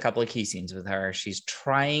do get a couple of key scenes with her. She's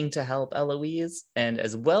trying to help Eloise, and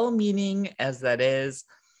as well-meaning as that is,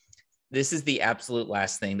 This is the absolute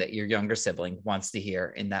last thing that your younger sibling wants to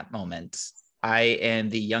hear in that moment. I am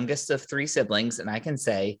the youngest of 3 siblings, and I can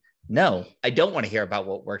say, no, I don't want to hear about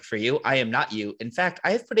what worked for you. I am not you. In fact,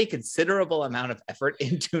 I have put a considerable amount of effort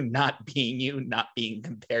into not being you, not being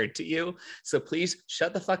compared to you. So please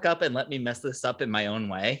shut the fuck up and let me mess this up in my own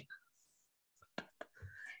way.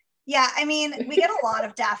 Yeah, I mean, we get a lot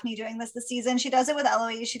of Daphne doing this season. She does it with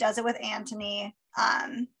Eloise. She does it with Anthony.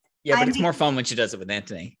 Yeah, but it's more fun when she does it with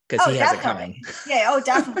Anthony because he has it coming. Yeah,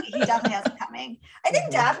 definitely. He definitely has it coming. I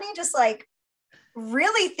think Daphne just like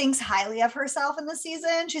really thinks highly of herself in this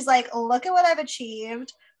season. She's like, look at what I've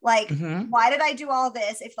achieved. Like, why did I do all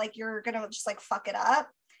this if like you're gonna just like fuck it up?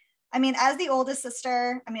 I mean, as the oldest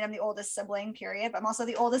sister, I mean, I'm the oldest sibling, period, but I'm also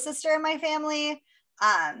the oldest sister in my family.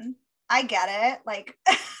 I get it. Like,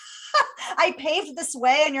 I paved this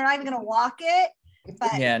way and you're not even gonna walk it.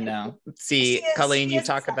 But yeah, no. See, Colleen, you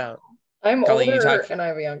talk about I'm older and I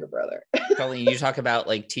have a younger brother. Colleen, you talk about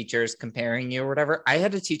like teachers comparing you or whatever. I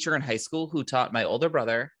had a teacher in high school who taught my older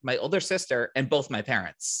brother, my older sister, and both my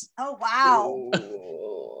parents. Oh, wow.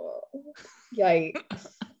 Yikes.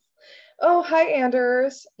 Oh, hi,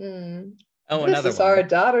 Anders. Oh, this is our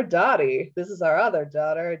daughter, Dottie. This is our other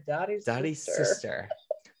daughter, Dottie's sister.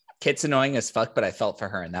 Kit's annoying as fuck, but I felt for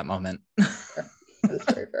her in that moment.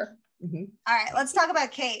 That's very fair. All right, let's talk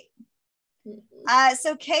about Kate.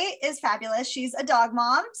 So Kate is fabulous. She's a dog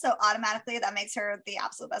mom, so automatically that makes her the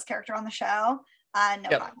absolute best character on the show. No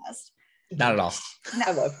contest. Not at all. No.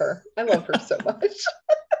 I love her so much.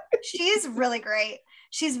 She's really great.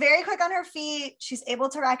 She's very quick on her feet. She's able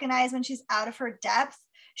to recognize when she's out of her depth.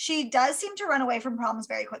 She does seem to run away from problems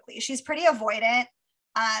very quickly. She's pretty avoidant.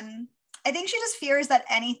 I think she just fears that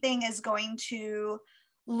anything is going to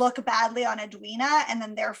look badly on Edwina and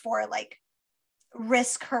then therefore like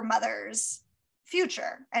risk her mother's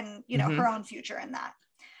future and, you know, her own future in that.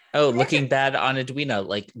 Oh, looking bad on Edwina,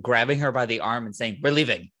 like grabbing her by the arm and saying, we're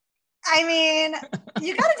leaving. I mean,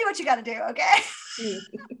 you got to do what you got to do. Okay.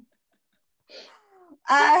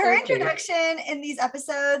 Her introduction in these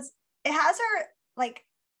episodes, it has her like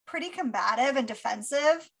pretty combative and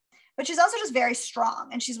defensive, but she's also just very strong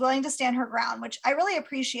and she's willing to stand her ground, which I really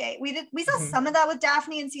appreciate. We saw some of that with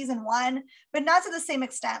Daphne in season 1, but not to the same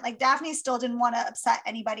extent. Like Daphne still didn't want to upset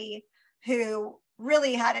anybody who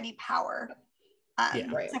really had any power,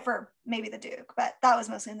 except for maybe the Duke, but that was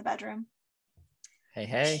mostly in the bedroom.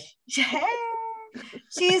 Hey.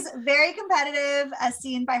 She's very competitive, as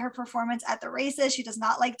seen by her performance at the races. She does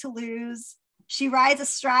not like to lose. She rides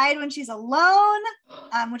astride when she's alone,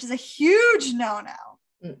 which is a huge no-no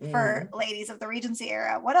for ladies of the Regency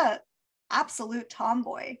era. What a absolute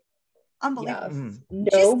tomboy. Unbelievable.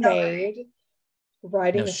 Yes. No maid,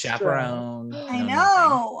 riding no chaperone. I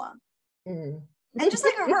know. And just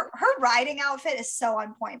like her riding outfit is so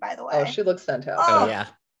on point, by the way. Oh, she looks fantastic. Oh yeah.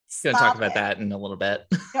 Going to talk about that in a little bit.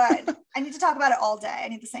 Good. I need to talk about it all day. I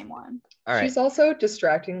need the same one. All right. She's also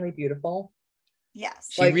distractingly beautiful. Yes.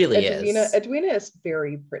 She really is. Edwina is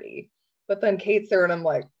very pretty. But then Kate's there and I'm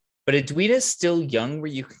like. But Edwina is still young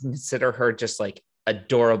where you can consider her just like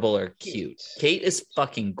adorable or cute. Kate is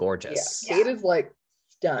fucking gorgeous. Yeah. Kate is like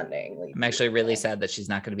stunningly. I'm actually really sad that she's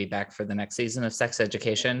not going to be back for the next season of Sex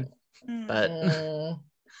Education. But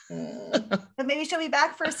but maybe she'll be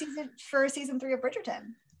back for season 3 of Bridgerton.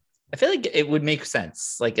 I feel like it would make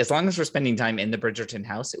sense. Like as long as we're spending time in the Bridgerton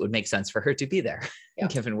house, it would make sense for her to be there,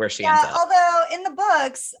 given where she ends up. Although in the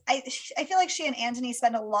books, I feel like she and Antony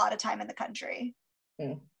spend a lot of time in the country.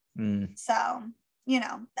 So, you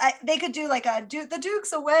know, they could do like the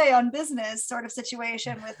Duke's away on business sort of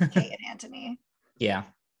situation with Kate and Antony. Yeah.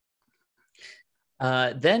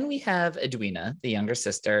 Then we have Edwina, the younger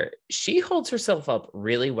sister. She holds herself up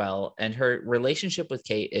really well, and her relationship with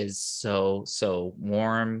Kate is so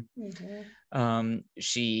warm.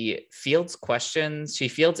 She fields questions. She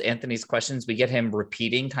fields Anthony's questions. We get him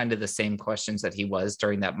repeating kind of the same questions that he was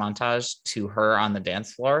during that montage to her on the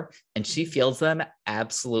dance floor, and she fields them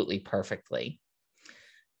absolutely perfectly.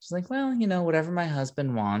 She's like, well, you know, whatever my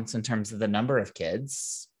husband wants in terms of the number of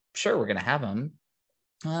kids, sure, we're going to have them.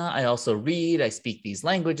 I also read, I speak these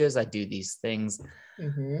languages, I do these things.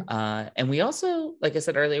 And we also, like I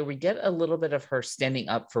said earlier, we get a little bit of her standing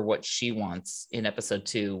up for what she wants in episode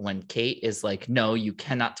 2 when Kate is like, no, you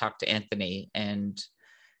cannot talk to Anthony. And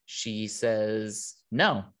she says,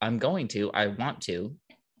 no, I'm going to, I want to.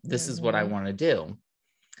 This is what I want to do.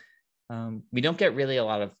 We don't get really a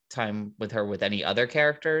lot of time with her with any other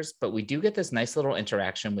characters, but we do get this nice little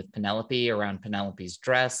interaction with Penelope around Penelope's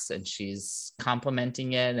dress, and she's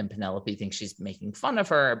complimenting it, and Penelope thinks she's making fun of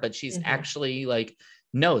her, but she's actually like,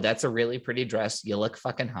 no, that's a really pretty dress. You look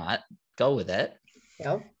fucking hot. Go with it.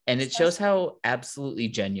 Yep. And it shows how absolutely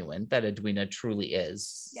genuine that Edwina truly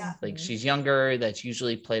is. Yeah. Like she's younger, that's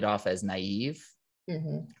usually played off as naive,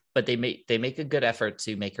 but they make a good effort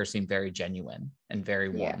to make her seem very genuine and very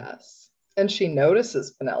warm. Yes. And she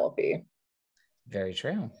notices Penelope. Very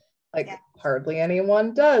true. Like hardly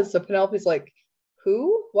anyone does. So Penelope's like,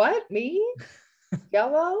 who? What? Me?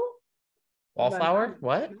 Yellow? Wallflower?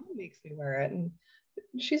 What? My mom makes me wear it. And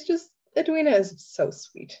she's just, Edwina is so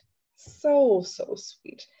sweet. So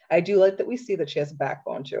sweet. I do like that we see that she has a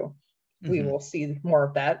backbone too. We will see more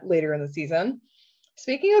of that later in the season.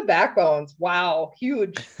 Speaking of backbones, wow,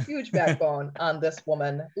 huge backbone on this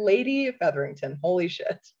woman, Lady Featherington. Holy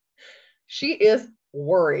shit. She is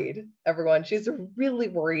worried, everyone. She's really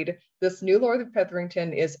worried. This new Lord of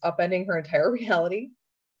Featherington is upending her entire reality.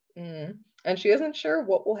 And she isn't sure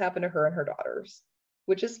what will happen to her and her daughters,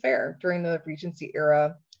 which is fair. During the Regency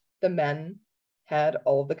era, the men had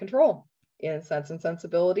all of the control. In Sense and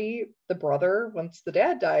Sensibility, the brother, once the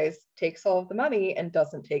dad dies, takes all of the money and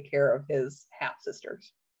doesn't take care of his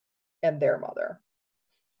half-sisters and their mother.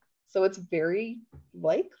 So it's very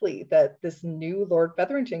likely that this new Lord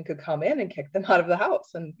Featherington could come in and kick them out of the house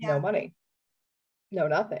and no money, no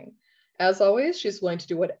nothing. As always, she's willing to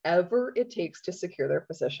do whatever it takes to secure their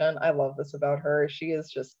position. I love this about her. She is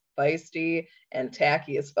just feisty and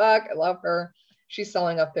tacky as fuck. I love her. She's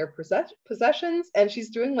selling up their possessions, and she's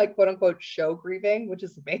doing like quote unquote show grieving, which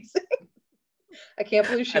is amazing. I can't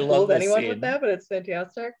believe she fooled anyone with that, but it's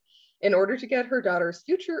fantastic. In order to get her daughter's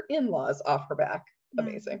future in-laws off her back.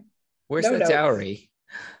 Amazing. Where's the dowry?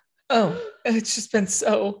 Oh, it's just been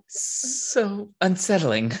so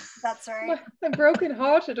unsettling. That's right. I'm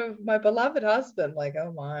brokenhearted of my beloved husband. Like,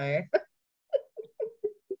 oh my.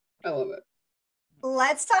 I love it.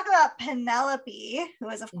 Let's talk about Penelope, who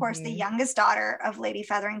is, of course, the youngest daughter of Lady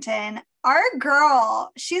Featherington. Our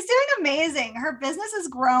girl, she's doing amazing. Her business is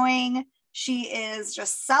growing. She is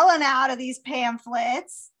just selling out of these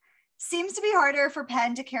pamphlets. Seems to be harder for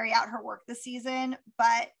Pen to carry out her work this season,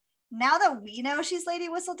 but now that we know she's Lady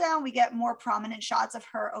Whistledown, we get more prominent shots of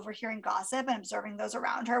her overhearing gossip and observing those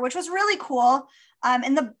around her, which was really cool.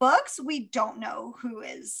 In the books, we don't know who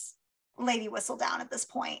is Lady Whistledown at this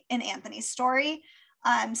point in Anthony's story.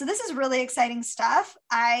 So this is really exciting stuff.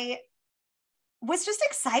 I was just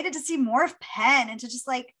excited to see more of Pen and to just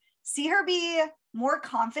like see her be more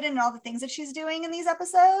confident in all the things that she's doing in these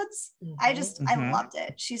episodes. I loved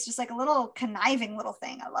it. She's just like a little conniving little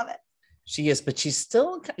thing. I love it. She is, but she's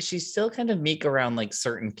still kind of meek around like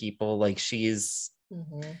certain people. Like she's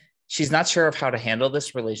not sure of how to handle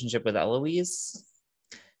this relationship with Eloise,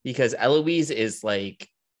 because Eloise is like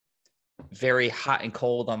very hot and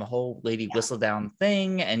cold on the whole Lady Whistledown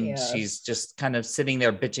thing, and she's just kind of sitting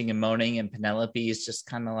there bitching and moaning, and Penelope is just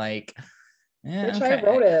kind of like, I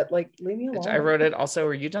wrote it, like, leave me alone. I wrote it. Also,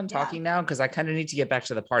 are you done talking now? Because I kind of need to get back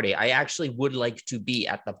to the party. I actually would like to be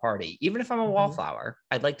at the party, even if I'm a wallflower.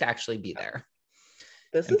 I'd like to actually be there.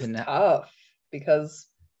 This is tough because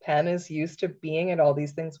Pen is used to being at all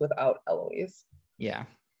these things without Eloise. Yeah.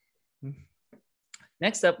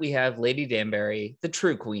 Next up, we have Lady Danbury, the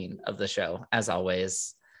true queen of the show, as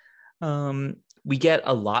always. We get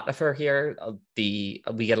a lot of her here. We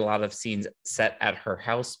get a lot of scenes set at her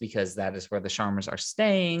house because that is where the Sharmers are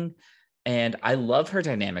staying. And I love her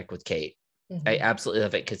dynamic with Kate. I absolutely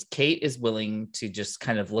love it because Kate is willing to just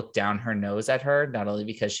kind of look down her nose at her, not only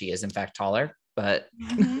because she is in fact taller, but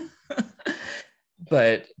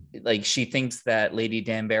but like she thinks that Lady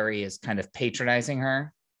Danbury is kind of patronizing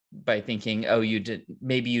her by thinking, oh,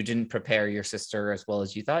 maybe you didn't prepare your sister as well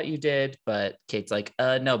as you thought you did. But Kate's like,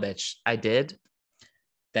 no, bitch, I did.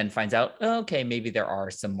 Then finds out, okay, maybe there are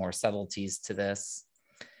some more subtleties to this.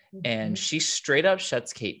 And she straight up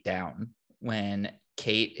shuts Kate down when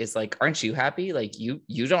Kate is like, aren't you happy? Like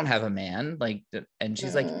you don't have a man. Like, and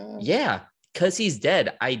she's like, yeah, because he's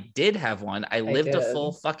dead. I did have one. I lived a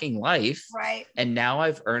full fucking life. Right. And now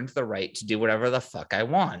I've earned the right to do whatever the fuck I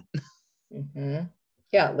want.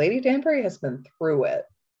 Yeah, Lady Danbury has been through it.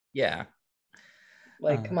 Yeah.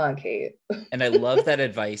 Like, come on, Kate. And I love that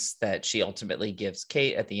advice that she ultimately gives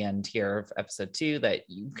Kate at the end here of episode 2, that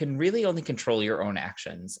you can really only control your own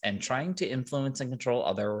actions, and trying to influence and control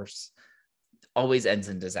others always ends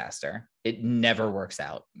in disaster. It never works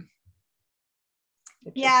out.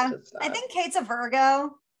 Yeah, I think Kate's a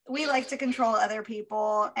Virgo. We like to control other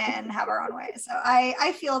people and have our own way. So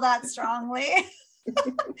I feel that strongly.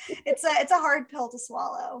 It's a hard pill to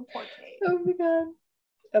swallow. Poor Kate. Oh my God.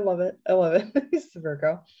 I love it. He's a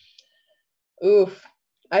Virgo. Oof.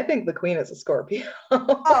 I think the queen is a Scorpio.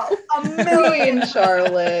 Oh, a million.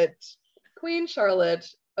 Queen Charlotte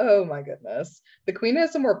Oh my goodness. The queen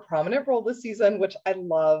has a more prominent role this season, which I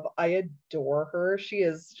love. I adore her. She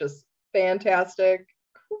is just fantastic,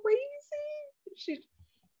 crazy.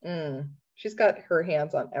 She's got her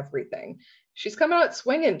hands on everything. She's come out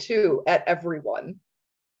swinging too at everyone,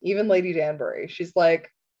 even Lady Danbury. She's like,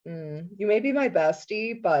 you may be my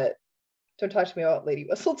bestie, but don't talk to me about Lady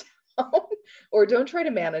Whistledown or don't try to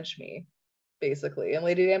manage me, basically. And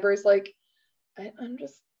Lady Danbury's like, I'm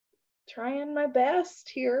just trying my best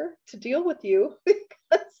here to deal with you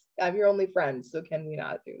because I'm your only friend. So can we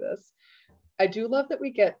not do this? I do love that we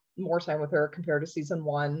get more time with her compared to season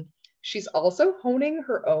 1. She's also honing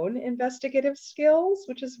her own investigative skills,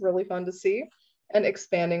 which is really fun to see, and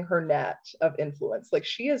expanding her net of influence. Like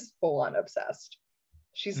she is full on obsessed.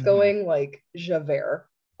 She's going like Javert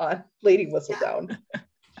on Lady Whistledown.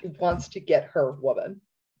 She wants to get her woman.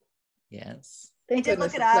 Yes. Thank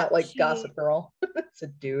goodness it's not like Gossip Girl. It's a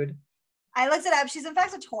dude. I looked it up. She's in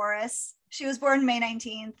fact a Taurus. She was born May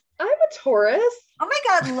 19th. I'm a Taurus. Oh my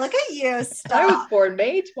God, look at you. Stop. I was born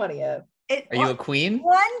May 20th. Are you a queen?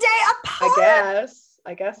 One day apart.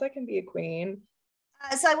 I guess I can be a queen.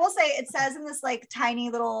 So I will say, it says in this like tiny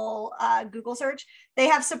little Google search, they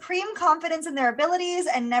have supreme confidence in their abilities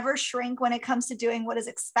and never shrink when it comes to doing what is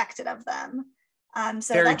expected of them.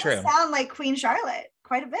 So Very that true. does sound like Queen Charlotte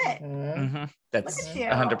quite a bit. That's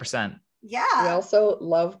 100%. Yeah. We also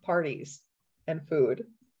love parties and food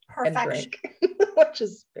and drink, which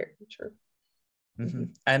is very true.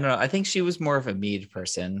 I don't know. I think she was more of a mead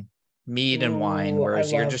person. Mead and wine,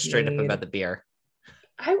 whereas you're just straight up about the beer.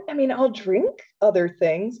 I mean, I'll drink other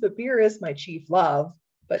things, but beer is my chief love.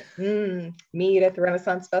 But mead at the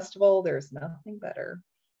Renaissance Festival, there's nothing better.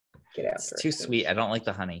 Get after It's too sweet. I don't like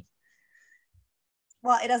the honey.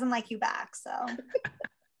 Well, it doesn't like you back, so.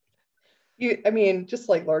 I mean, just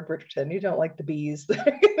like Lord Bridgerton, you don't like the bees that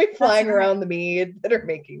are going to be flying around the mead that are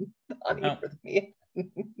making the honey for the mead.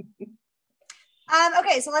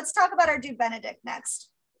 Okay, so let's talk about our dude Benedict next.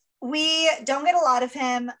 We don't get a lot of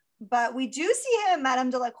him, but we do see him and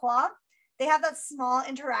Madame Delacroix. They have that small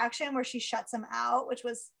interaction where she shuts him out, which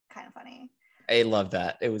was kind of funny. I love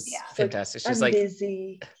that. It was fantastic. She's like,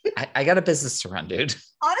 busy. I got a business to run, dude.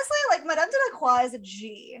 Honestly, like Madame Delacroix is a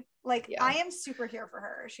G. Like I am super here for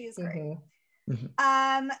her. She is great.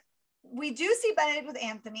 We do see Benedict with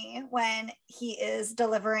Anthony when he is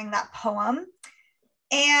delivering that poem.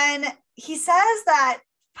 And he says that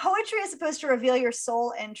poetry is supposed to reveal your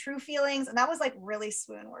soul and true feelings. And that was like really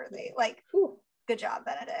swoon worthy. Like, good job,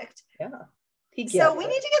 Benedict. Yeah. So we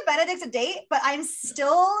need to get Benedict a date, but I'm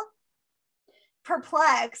still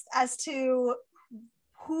perplexed as to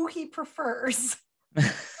who he prefers.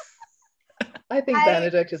 I think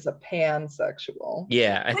Benedict is a pansexual.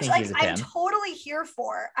 Yeah, I think he's a pan. I'm totally here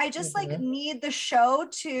for. I just like need the show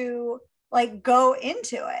to like go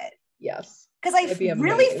into it. Yes. Because I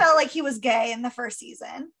really felt like he was gay in the first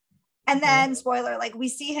season. And then, spoiler, like we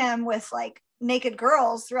see him with like naked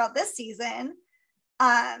girls throughout this season.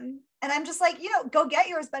 And I'm just like, go get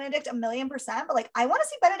yours, Benedict, 1,000,000%. But like, I want to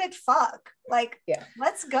see Benedict fuck. Like,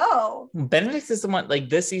 let's go. Benedict is the one, like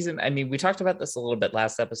this season. I mean, we talked about this a little bit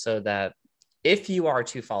last episode that if you are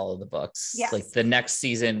to follow the books, like the next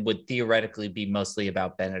season would theoretically be mostly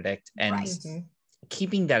about Benedict. And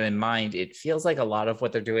keeping that in mind, it feels like a lot of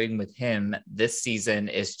what they're doing with him this season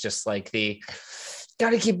is just like the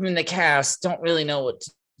gotta keep him in the cast, don't really know what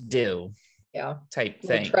to do type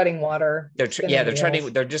thing. Treading water. They're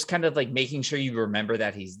treading, they're just kind of like making sure you remember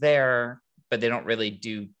that he's there, but they don't really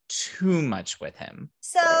do too much with him.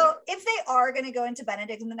 So if they are going to go into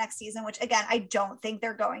Benedict in the next season, which again, I don't think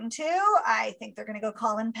they're going to, I think they're going to go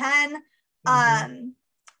Colin Penn.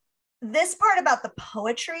 This part about the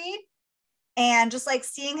poetry and just like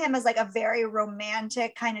seeing him as like a very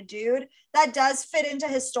romantic kind of dude that does fit into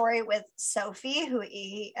his story with Sophie, who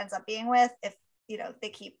he ends up being with if they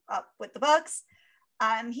keep up with the books.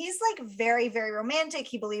 He's like very, very romantic.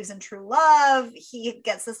 He believes in true love. He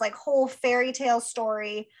gets this like whole fairy tale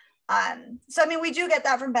story. So I mean, we do get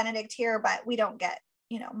that from Benedict here, but we don't get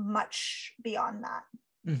much beyond that.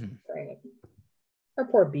 Right. Our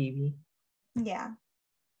poor baby. Yeah.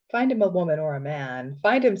 Find him a woman or a man.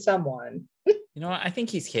 Find him someone. You know what? I think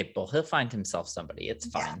he's capable. He'll find himself somebody. It's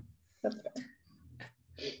fine. That's fair.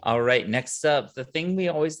 All right. Next up, the thing we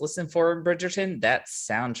always listen for in Bridgerton, that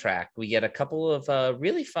soundtrack. We get a couple of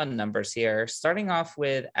really fun numbers here. Starting off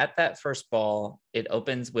with At That First Ball, it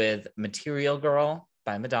opens with Material Girl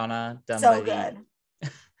by Madonna. Done so by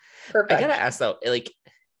good. Perfect. I gotta ask though, like,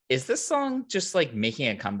 is this song just like making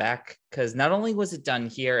a comeback? Because not only was it done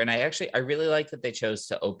here, and I really like that they chose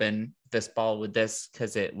to open this ball with this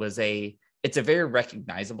because it was a it's a very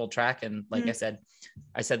recognizable track. And like I said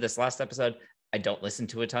this last episode, I don't listen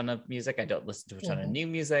to a ton of music. I don't listen to a ton of new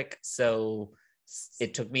music. So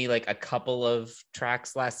it took me like a couple of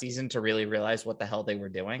tracks last season to really realize what the hell they were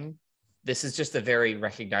doing. This is just a very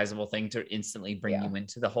recognizable thing to instantly bring you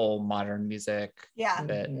into the whole modern music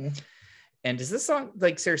bit. And is this song,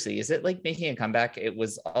 like, seriously, is it like making a comeback? It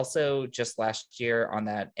was also just last year on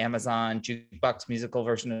that Amazon jukebox musical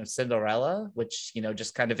version of Cinderella, which, you know,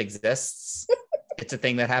 just kind of exists. It's a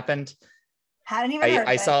thing that happened. Hadn't even heard of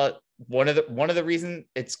I it. saw one of the reasons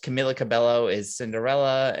it's Camila Cabello is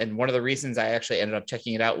Cinderella. And one of the reasons I actually ended up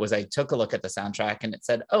checking it out was I took a look at the soundtrack and it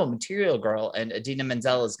said, oh, Material Girl and Idina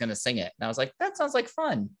Menzel is going to sing it. And I was like, that sounds like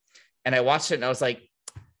fun. And I watched it and I was like,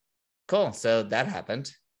 cool. So that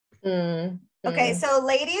happened. Okay, so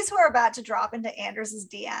ladies who are about to drop into Anders'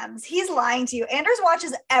 DMs, he's lying to you. Anders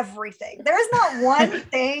watches everything. There is not one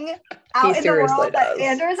thing out in the world that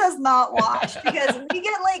Anders has not watched, because we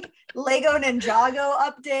get like Lego Ninjago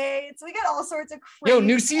updates. We get all sorts of crazy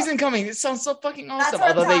new season coming. It sounds so fucking awesome.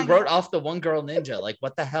 Although they wrote off the one girl ninja. Like,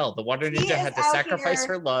 what the hell? The water ninja had to sacrifice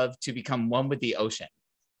her love to become one with the ocean.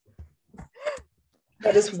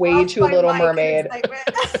 That is way too Little Mermaid.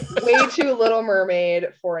 Way too Little Mermaid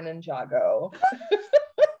for a Ninjago.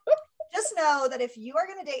 Just know that if you are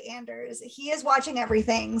going to date Anders, he is watching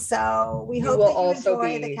everything. So we hope will that you also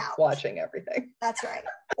enjoy be the couch. watching everything. That's right.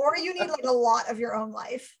 Or you need like a lot of your own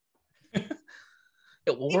life.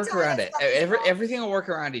 It will work around it. Everything will work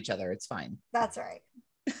around each other. It's fine. That's right.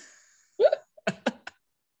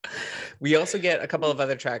 We also get a couple of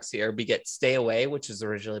other tracks here. We get Stay Away, which was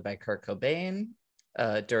originally by Kurt Cobain.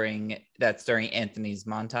 During Anthony's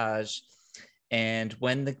montage. And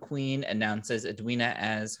when the Queen announces Edwina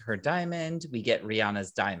as her diamond, we get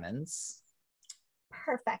Rihanna's Diamonds.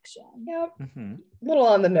 Perfection. Yep. A little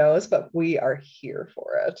on the nose, but we are here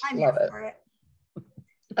for it. Love it. For it.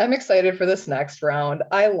 I'm excited for this next round.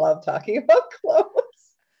 I love talking about clothes.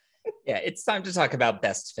 Yeah, it's time to talk about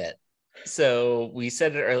best fit. So we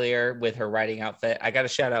said it earlier with her riding outfit. I got to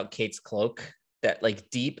shout out Kate's cloak, that like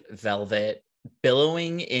deep velvet,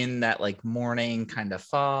 billowing in that like morning kind of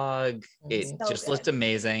fog. It So just good. looked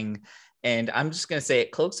amazing. And I'm just gonna say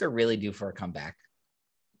it, cloaks are really due for a comeback.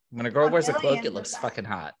 When a girl wears a cloak, it looks 1,000,000%. fucking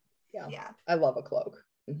hot. Yeah. I love a cloak.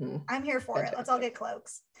 I'm here for it. Let's all get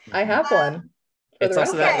cloaks. I have one. For It's the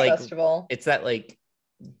also Red that like festival. it's that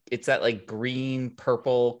like green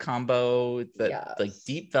purple combo, that like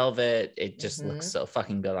deep velvet. It just looks so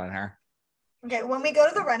fucking good on her. Okay, when we go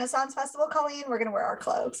to the Renaissance Festival, Colleen, we're gonna wear our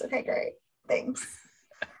cloaks. Okay, great. Thanks.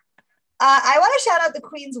 I want to shout out the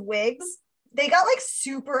Queen's wigs. They got like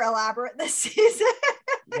super elaborate this season.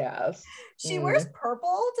 Yes. She wears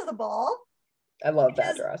purple to the ball. I love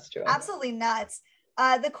that dress too. Absolutely nuts.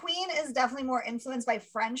 The Queen is definitely more influenced by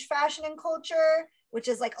French fashion and culture, which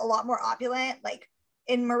is like a lot more opulent. Like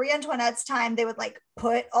in Marie Antoinette's time, they would like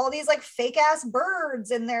put all these like fake ass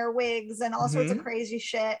birds in their wigs and all sorts of crazy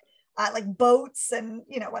shit. Like boats and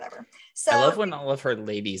whatever. So I love when all of her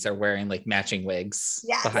ladies are wearing like matching wigs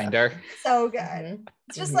behind her. So good.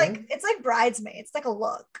 It's just like it's like bridesmaids. It's like a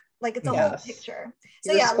look. Like it's a whole picture.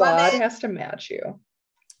 So Your yeah, squad love it. has to match you.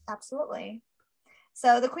 Absolutely.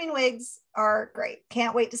 So the Queen wigs are great.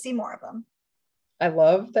 Can't wait to see more of them. I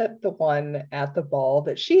love that the one at the ball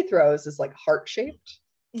that she throws is like heart-shaped.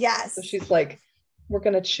 Yes. So she's like, we're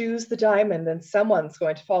going to choose the diamond and someone's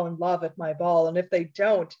going to fall in love at my ball. And if they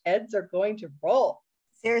don't, heads are going to roll.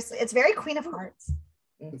 Seriously, it's very Queen of Hearts.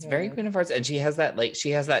 It's very Queen of Hearts. And she has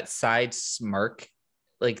that side smirk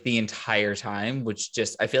like the entire time, which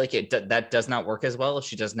just, I feel like that does not work as well if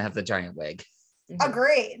she doesn't have the giant wig.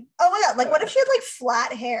 Agreed. Oh my God. Like what if she had like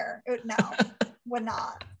flat hair? No, would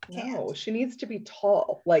not. Can't. No, she needs to be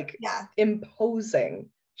tall, like imposing.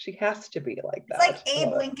 She has to be like that. It's like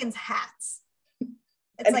Abe Lincoln's hats.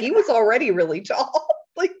 And like he was already really tall.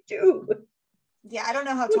 Like, dude. Yeah, I don't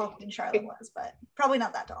know how tall Queen Charlotte was, but probably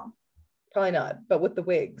not that tall. Probably not. But with the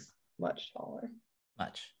wigs, much taller.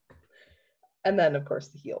 Much. And then, of course,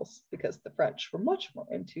 the heels, because the French were much more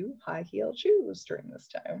into high heel shoes during this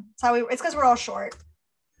time. It's because we're all short.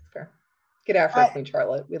 Fair. Get after it, Queen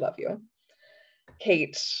Charlotte. We love you.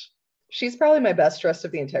 Kate, she's probably my best dressed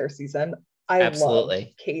of the entire season. I love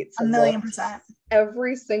Kate's 1,000,000%.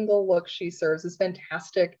 Every single look she serves is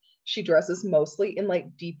fantastic. She dresses mostly in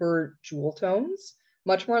like deeper jewel tones,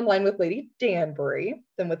 much more in line with Lady Danbury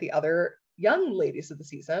than with the other young ladies of the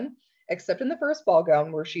season, except in the first ball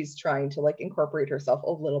gown where she's trying to like incorporate herself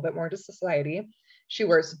a little bit more into society. She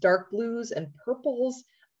wears dark blues and purples,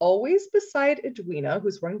 always beside Edwina,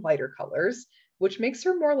 who's wearing lighter colors, which makes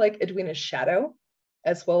her more like Edwina's shadow,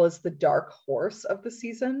 as well as the dark horse of the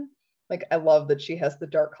season. Like, I love that she has the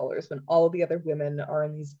dark colors when all of the other women are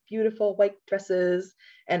in these beautiful white dresses,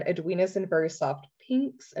 and Edwina's in very soft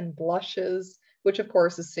pinks and blushes, which of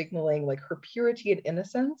course is signaling like her purity and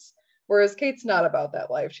innocence. Whereas Kate's not about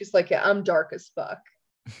that life. She's like, yeah, I'm dark as fuck.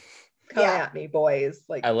 Come at me, boys.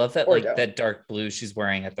 Like, I love that, or like don't. that dark blue she's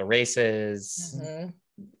wearing at the races.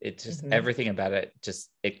 It just everything about it,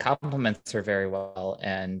 just it complements her very well,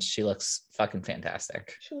 and she looks fucking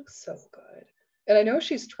fantastic. She looks so good. And I know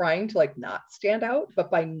she's trying to like not stand out,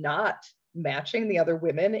 but by not matching the other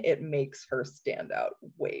women, it makes her stand out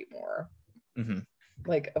way more.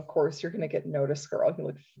 Like, of course, you're gonna get noticed, girl. You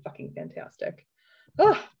look fucking fantastic.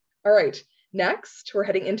 Oh, all right. Next, we're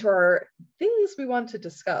heading into our things we want to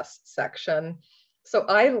discuss section. So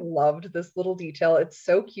I loved this little detail. It's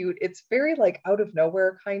so cute. It's very like out of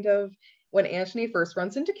nowhere kind of. When Antony first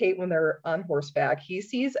runs into Kate when they're on horseback, he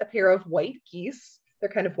sees a pair of white geese. They're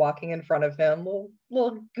kind of walking in front of him,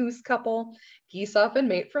 little goose couple, geese often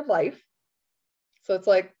mate for life. So it's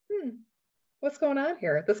like, what's going on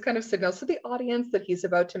here? This kind of signals to the audience that he's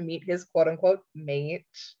about to meet his quote unquote mate.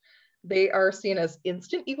 They are seen as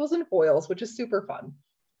instant equals and foils, which is super fun.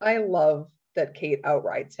 I love that Kate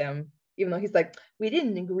outrides him, even though he's like, we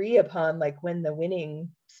didn't agree upon like when the winning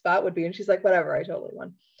spot would be. And she's like, whatever, I totally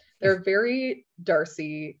won. They're very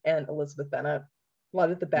Darcy and Elizabeth Bennet. A lot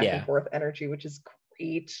of the back and forth energy, which is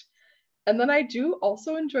great. And then I do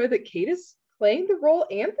also enjoy that Kate is playing the role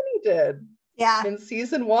Anthony did. Yeah. In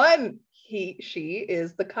season 1, she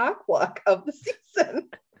is the cockblock of the season.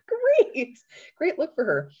 Great look for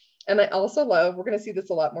her. And I also love, we're going to see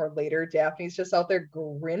this a lot more later, Daphne's just out there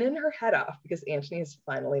grinning her head off because Antony has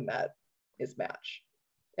finally met his match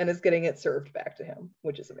and is getting it served back to him,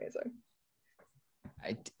 which is amazing.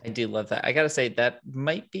 I do love that. I gotta say that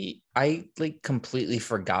might be, I like completely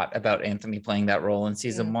forgot about Anthony playing that role in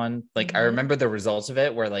season 1. Like I remember the results of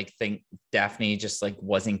it where like Daphne just like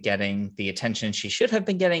wasn't getting the attention she should have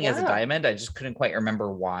been getting as a diamond. I just couldn't quite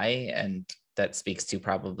remember why, and that speaks to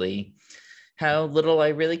probably how little I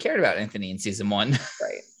really cared about Anthony in season 1.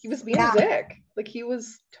 Right. He was being a dick. Like he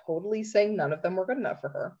was totally saying none of them were good enough for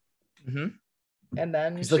her. And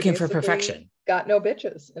then he's looking for perfection. Got no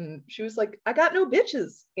bitches. And she was like, I got no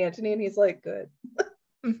bitches, Antony. And he's like, good.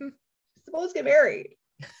 Suppose get married.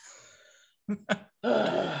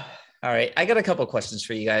 All right. I got a couple questions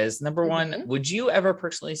for you guys. Number one, would you ever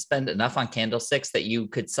personally spend enough on candlesticks that you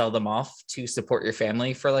could sell them off to support your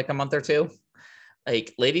family for like a month or two?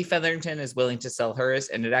 Like Lady Featherington is willing to sell hers.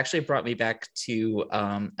 And it actually brought me back to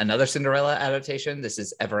another Cinderella adaptation. This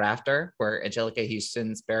is Ever After, where Angelica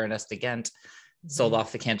Houston's Baroness de Ghent sold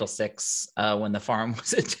off the candlesticks when the farm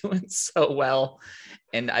wasn't doing so well.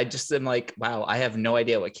 And I just am like, wow, I have no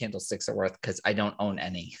idea what candlesticks are worth because I don't own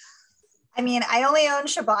any. I mean, I only own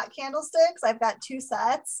Shabbat candlesticks. I've got 2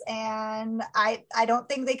 sets, and I don't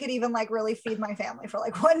think they could even like really feed my family for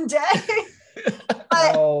like one day.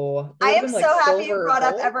 But I am so happy you brought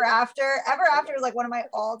up Ever After. Ever After is like one of my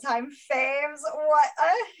all-time faves. What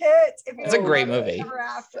a hit. It's a great movie. Ever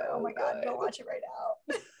After. Oh my God, go watch it right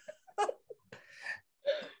now.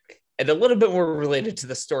 And a little bit more related to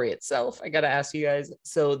the story itself, I got to ask you guys.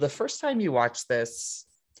 So the first time you watched this,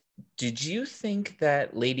 did you think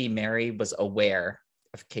that Lady Mary was aware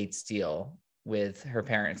of Kate's deal with her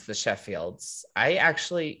parents, the Sheffields?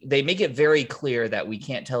 They make it very clear that we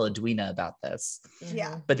can't tell Edwina about this.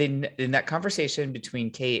 Yeah. But then in that conversation between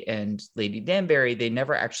Kate and Lady Danbury, they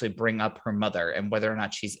never actually bring up her mother and whether or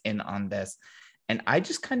not she's in on this. And I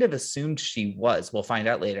just kind of assumed she was. We'll find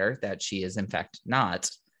out later that she is in fact not.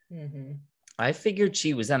 I figured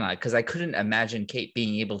she was in on it because I couldn't imagine Kate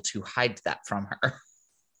being able to hide that from her.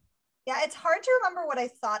 Yeah, it's hard to remember what I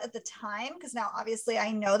thought at the time because now obviously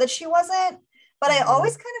I know that she wasn't, but I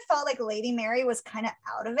always kind of felt like Lady Mary was kind of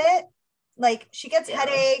out of it. Like she gets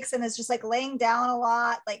headaches and is just like laying down a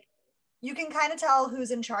lot. Like you can kind of tell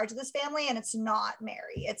who's in charge of this family, and it's not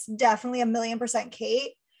Mary. It's definitely 1,000,000%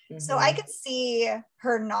 Kate. So I could see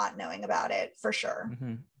her not knowing about it for sure.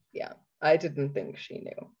 Yeah, I didn't think she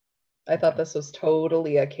knew. I thought this was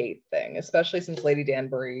totally a Kate thing, especially since Lady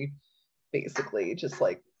Danbury basically just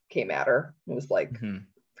like came at her and was like,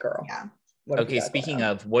 girl. Yeah. Okay, speaking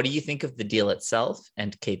of, what do you think of the deal itself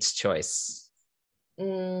and Kate's choice?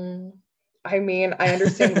 I mean, I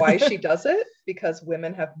understand why she does it, because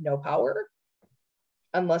women have no power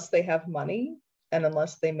unless they have money and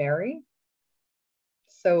unless they marry.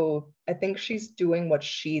 So I think she's doing what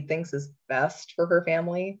she thinks is best for her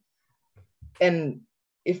family. And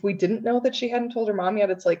if we didn't know that she hadn't told her mom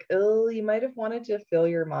yet, it's like, oh, you might have wanted to fill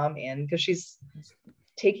your mom in, because she's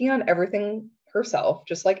taking on everything herself,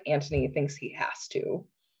 just like Antony thinks he has to.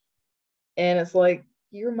 And it's like,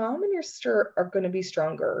 your mom and your sister are going to be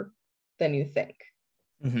stronger than you think.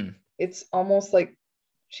 Mhm. It's almost like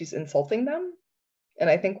she's insulting them. And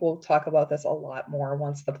I think we'll talk about this a lot more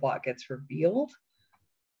once the plot gets revealed.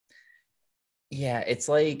 Yeah, it's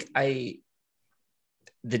like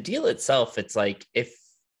the deal itself, it's like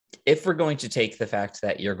if we're going to take the fact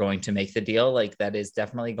that you're going to make the deal, like that is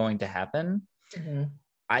definitely going to happen. Mm-hmm.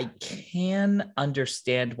 I can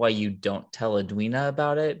understand why you don't tell Edwina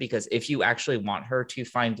about it, because if you actually want her to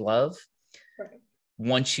find love, Right.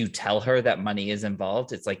 once you tell her that money is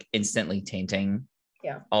involved, it's like instantly tainting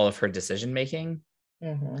all of her decision making.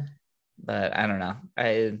 Mm-hmm. But I don't know.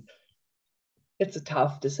 It's a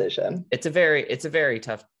tough decision. It's a very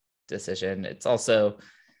tough decision. It's also,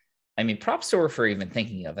 I mean, props to her for even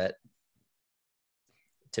thinking of it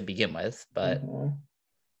to begin with, but Mm-hmm.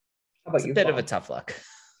 How about it's a you, bit Paul? of a tough luck.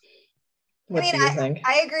 What I do mean, you think?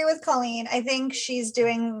 I agree with Colleen. I think she's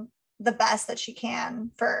doing the best that she can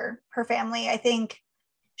for her family. I think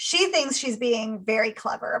she thinks she's being very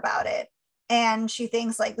clever about it. And she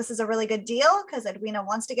thinks like this is a really good deal because Edwina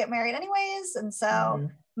wants to get married anyways. And so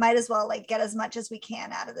Mhm. might as well like get as much as we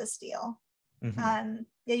can out of this deal. Mhm.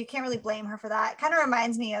 Yeah, you can't really blame her for that. It kind of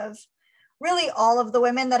reminds me of really all of the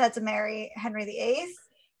women that had to marry Henry VIII.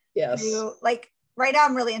 Yes. Who, like right now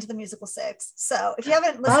I'm really into the musical Six. So if you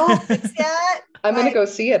haven't listened to Six yet, I'm going like, to go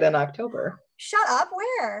see it in October. shut up.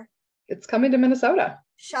 Where? It's coming to Minnesota.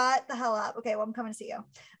 Shut the hell up. Okay, well, I'm coming to see you.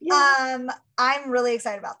 Yeah. I'm really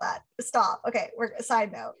excited about that. Stop. Okay,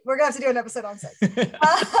 side note. We're gonna have to do an episode on Six.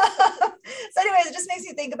 So anyways, it just makes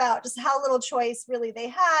you think about just how little choice really they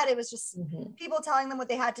had. It was just Mhm. people telling them what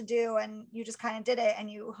they had to do, and you just kind of did it,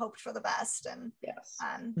 and you hoped for the best. And Yes.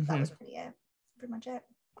 that was pretty much it.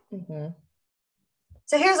 Mhm.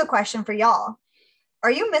 So here's a question for y'all: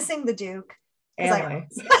 are you missing the Duke? 'Cause Am I?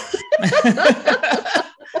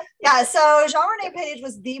 Yeah, so Jean-René Page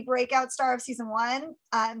was the breakout star of season 1.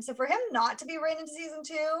 So for him not to be right into season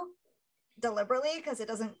 2 deliberately, because it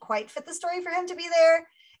doesn't quite fit the story for him to be there,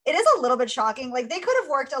 it is a little bit shocking. Like they could have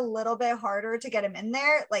worked a little bit harder to get him in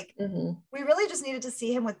there. Like Mhm. we really just needed to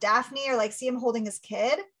see him with Daphne or like see him holding his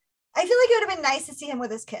kid. I feel like it would have been nice to see him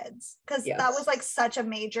with his kids because Yes. that was like such a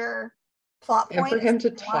major plot And point. for him to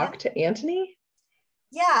in season talk 1. to Anthony?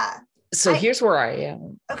 Yeah. So here's where I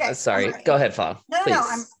am. Okay. Sorry. Okay. Go ahead, Flo. No,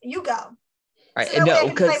 Please. you go. All right. So that way I No,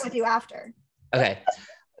 can fight because with you after. okay.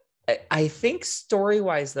 I think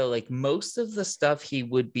story-wise though, like most of the stuff he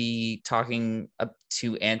would be talking up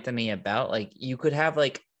to Anthony about, like you could have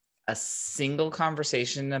like a single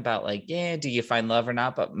conversation about like, yeah, do you find love or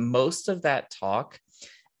not? But most of that talk,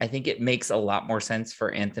 I think it makes a lot more sense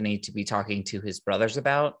for Anthony to be talking to his brothers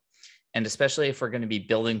about. And especially if we're going to be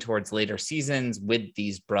building towards later seasons with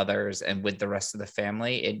these brothers and with the rest of the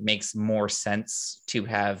family, it makes more sense to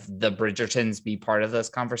have the Bridgertons be part of those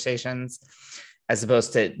conversations as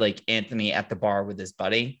opposed to like Anthony at the bar with his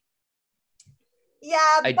buddy. Yeah,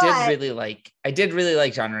 I did really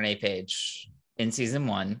like Jean-René Page in season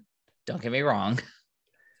 1. Don't get me wrong.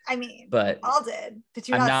 I mean, but all did. Did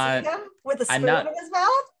you I'm not see him with a spoon not- in his mouth?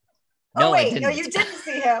 No, oh, wait, I didn't. No, you didn't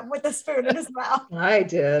see him with a spoon in his mouth. I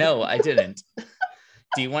did. No, I didn't.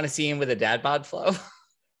 Do you want to see him with a dad bod, Flo?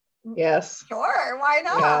 Yes. Sure, why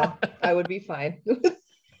not? Yeah, I would be fine.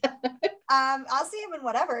 I'll see him in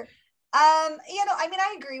whatever. I mean,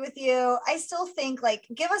 I agree with you. I still think like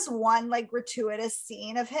give us one like gratuitous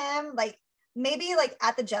scene of him, like maybe like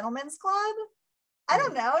at the gentleman's club. I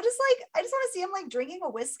don't know, just like I just want to see him like drinking a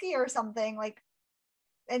whiskey or something, like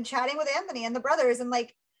and chatting with Anthony and the brothers. And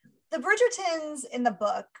like the Bridgertons in the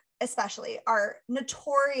book especially are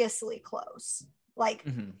notoriously close. Like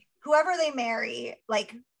whoever they marry,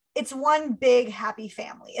 like it's one big happy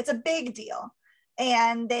family. It's a big deal.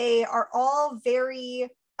 And they are all very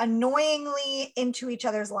annoyingly into each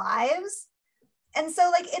other's lives. And so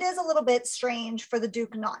like it is a little bit strange for the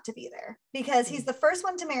Duke not to be there because he's the first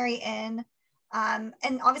one to marry in. And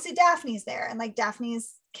obviously Daphne's there and like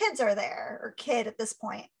Daphne's kids are there, or kid at this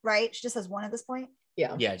point, right? She just has one at this point.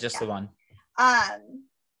 Yeah, just the one.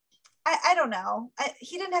 I don't know.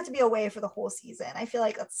 He didn't have to be away for the whole season. I feel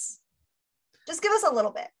like let's just give us a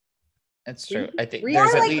little bit. That's true. I think Or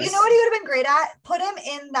there's like, at least... you know what he would have been great at? Put him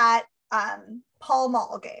in that Paul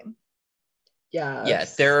Mall game. Yeah. Yeah,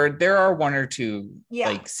 there are one or two Yeah.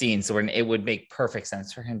 like scenes where it would make perfect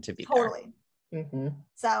sense for him to be there. Totally. Mm-hmm.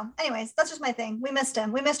 So anyways, that's just my thing. We missed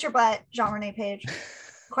him. We missed your butt, Jean-René Page,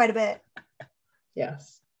 quite a bit.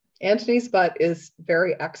 Yes. Anthony's butt is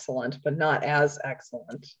very excellent, but not as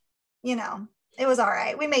excellent. You know, it was all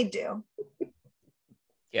right. We made do.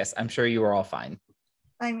 Yes, I'm sure you were all fine.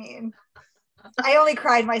 I mean, I only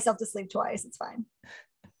cried myself to sleep twice. It's fine.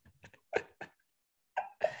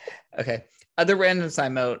 Okay. Other random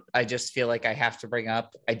side note, I just feel like I have to bring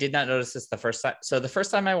up. I did not notice this the first time. So the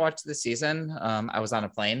first time I watched the season, I was on a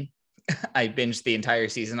plane. I binged the entire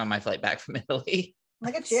season on my flight back from Italy.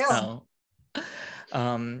 Look at you. So,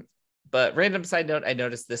 but random side note, I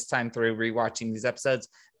noticed this time through rewatching these episodes,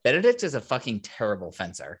 Benedict is a fucking terrible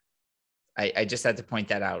fencer. I just had to point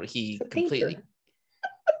that out. He completely...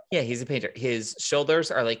 Yeah, he's a painter. His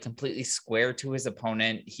shoulders are like completely square to his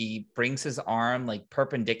opponent. He brings his arm like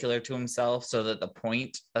perpendicular to himself so that the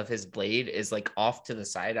point of his blade is like off to the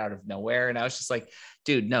side out of nowhere. And I was just like,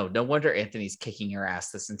 dude, no wonder Anthony's kicking your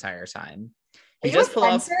ass this entire time. Are you a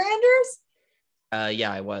fencer, Anders?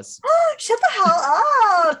 Yeah, I was. Shut the hell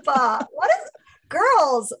up. What is...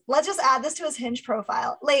 Girls, let's just add this to his Hinge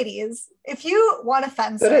profile. Ladies, if you want to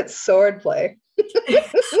fence, but it's swordplay.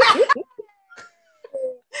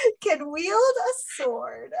 Can wield a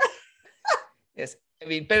sword. Yes, I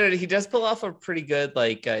mean, Benedict, he does pull off a pretty good,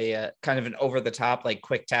 like a kind of an over the top, like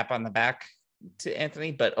quick tap on the back to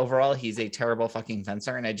Anthony. But overall, he's a terrible fucking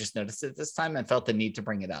fencer, and I just noticed it this time and felt the need to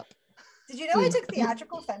bring it up. Did you know I took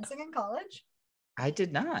theatrical fencing in college? I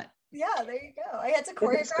did not. Yeah, there you go. I had to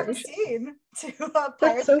choreograph a scene to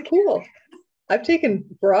That's so cool. I've taken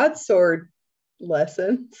broadsword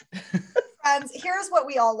lessons. Friends, here's what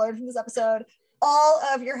we all learned from this episode. All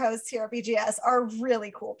of your hosts here at BGS are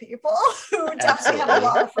really cool people who definitely have a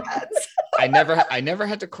lot of friends. I never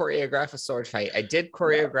had to choreograph a sword fight. I did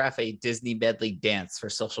choreograph a Disney medley dance for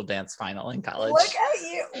social dance final in college. Look at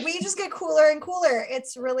you. We just get cooler and cooler.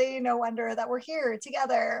 It's really no wonder that we're here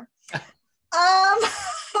together.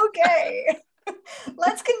 Okay.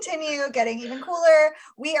 Let's continue getting even cooler.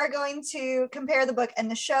 We are going to compare the book and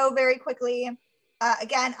the show very quickly.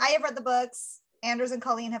 Again, I have read the books. Anders and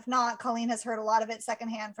Colleen have not. Colleen has heard a lot of it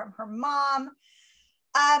secondhand from her mom.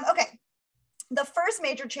 Okay. The first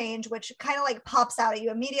major change, which kind of like pops out at you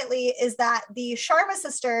immediately, is that the Sharma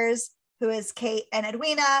sisters, who is Kate and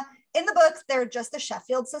Edwina, in the book, they're just the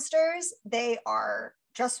Sheffield sisters. They are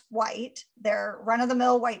just white. They're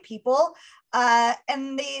run-of-the-mill white people.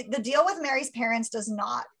 And the deal with Mary's parents does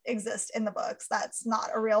not exist in the books. That's not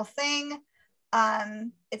a real thing.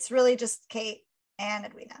 It's really just Kate and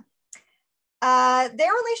Edwina.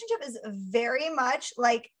 Their relationship is very much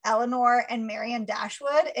like Eleanor and Marianne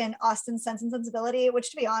Dashwood in Austen's Sense and Sensibility,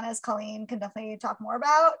 which, to be honest, Colleen can definitely talk more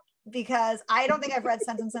about, because I don't think I've read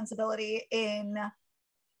Sense and Sensibility in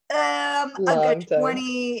a good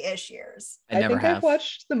 20-ish years. I think I've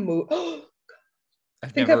watched the movie.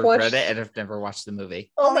 I've never read it, and I've never watched the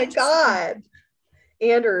movie. Oh my God.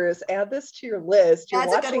 Anders, add this to your list. You're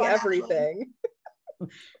watching everything.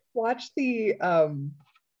 Watch the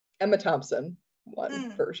Emma Thompson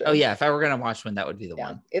version. Oh yeah, if I were gonna watch one, that would be the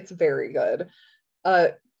one. It's very good.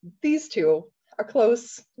 These two are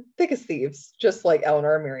close, thick as thieves, just like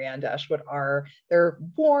Eleanor and Marianne Dashwood are. They're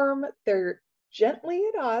warm, they're gently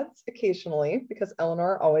at odds occasionally, because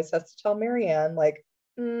Eleanor always has to tell Marianne, like,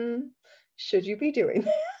 should you be doing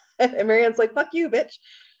that? And Marianne's like, fuck you, bitch.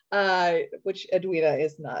 Which Edwina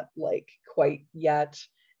is not like quite yet.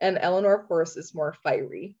 And Eleanor, of course, is more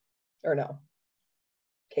fiery. Or no,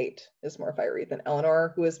 Kate is more fiery than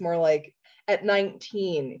Eleanor, who is more like, at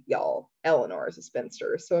 19, y'all, Eleanor is a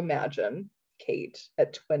spinster. So imagine Kate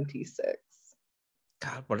at 26.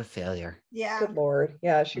 God, what a failure. Yeah. Good Lord.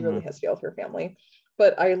 Yeah, she really has failed her family.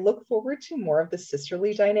 But I look forward to more of the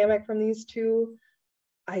sisterly dynamic from these two.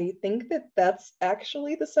 I think that that's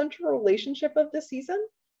actually the central relationship of the season.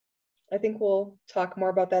 I think we'll talk more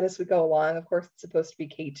about that as we go along. Of course, it's supposed to be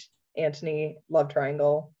Kate, Anthony, love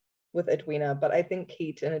triangle with Edwina, but I think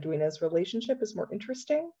Kate and Edwina's relationship is more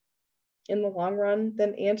interesting in the long run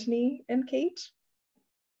than Anthony and Kate.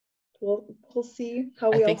 We'll see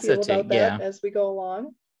how we all feel about that as we go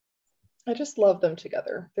along. I just love them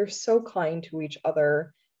together. They're so kind to each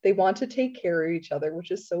other. They want to take care of each other, which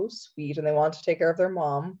is so sweet, and they want to take care of their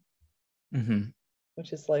mom,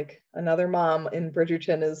 which is like another mom in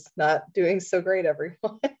Bridgerton is not doing so great,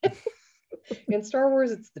 everyone. In Star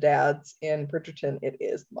Wars, it's the dads. In Bridgerton, it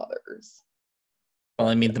is mothers. Well,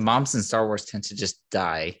 I mean, the moms in Star Wars tend to just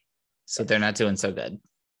die, so they're not doing so good.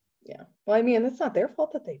 Yeah. Well, I mean, it's not their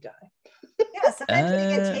fault that they die. Yeah, sometimes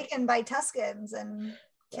they get taken by Tuscans and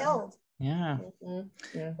killed. Yeah.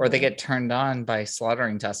 Or they get turned on by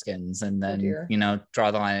slaughtering Tuscans and then,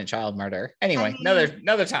 draw the line at child murder. Anyway,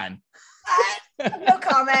 another time. No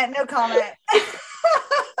comment.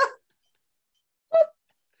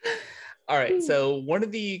 All right. So one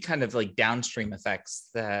of the kind of like downstream effects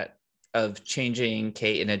of changing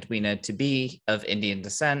Kate and Edwina to be of Indian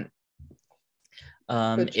descent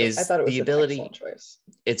is I thought it was the an ability. excellent choice.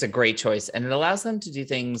 It's a great choice, and it allows them to do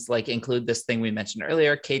things like include this thing we mentioned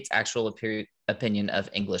earlier, Kate's actual opinion of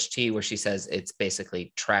English tea, where she says it's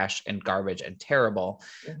basically trash and garbage and terrible.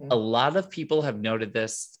 A lot of people have noted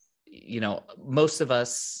this. You know, most of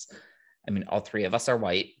us, I mean, all three of us are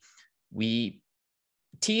white.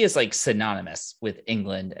 Tea is like synonymous with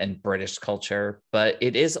England and British culture, but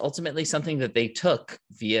it is ultimately something that they took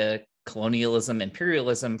via colonialism,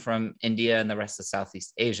 imperialism from India and the rest of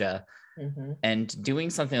Southeast Asia. And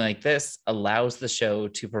doing something like this allows the show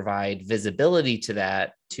to provide visibility to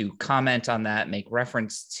that, to comment on that, make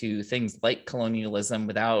reference to things like colonialism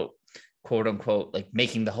without, quote unquote, like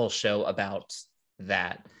making the whole show about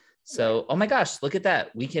that. So, oh my gosh, look at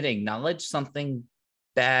that. We can acknowledge something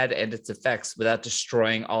bad and its effects without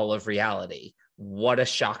destroying all of reality. What a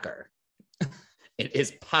shocker. It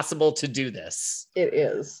is possible to do this. It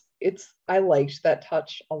is. I liked that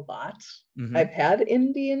touch a lot. I've had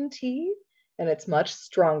Indian tea and it's much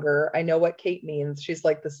stronger. I know what Kate means. She's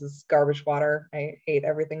like, this is garbage water. I hate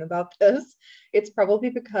everything about this. It's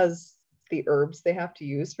probably because the herbs they have to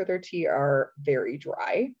use for their tea are very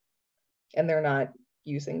dry and they're not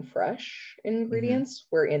using fresh ingredients,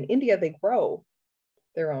 where in India they grow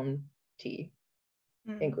their own tea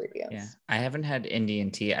ingredients. Yeah, I haven't had Indian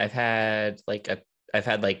tea. I've had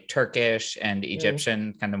like Turkish and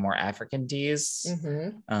Egyptian, kind of more African teas.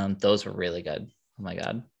 Those were really good. Oh my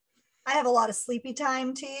God. I have a lot of sleepy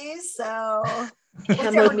time teas, so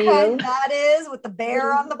whichever Chamomile. kind that is with the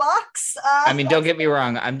bear on the box. I mean, don't get me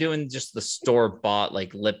wrong. I'm doing just the store-bought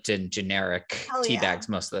like Lipton generic tea bags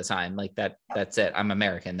most of the time. Like that. That's it. I'm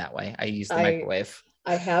American that way. I use the microwave.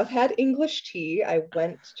 I have had English tea. I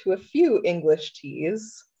went to a few English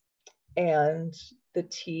teas and the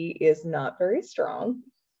tea is not very strong.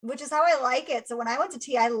 Which is how I like it. So when I went to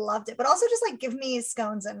tea, I loved it. But also just like give me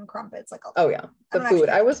scones and crumpets. Like, oh yeah, the food.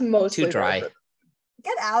 I was mostly too dry.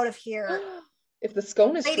 Get out of here. If the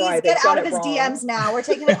scone is Ladies, dry, get out of his wrong. DMs now. We're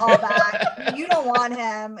taking it all back. You don't want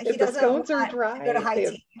him. If he doesn't scones want are dry, to go to high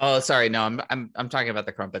tea. Oh, sorry. No, I'm talking about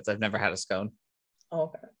the crumpets. I've never had a scone. Oh,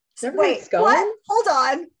 okay. Never Wait, had scone? what? Hold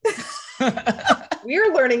on. We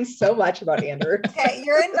are learning so much about Andrew. Okay,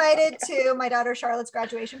 you're invited to my daughter Charlotte's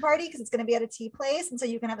graduation party because it's going to be at a tea place, and so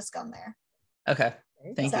you can have a scone there. Okay,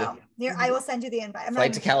 thank you. I will send you the invite.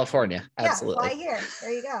 Flight to California. Absolutely. Yeah, fly here.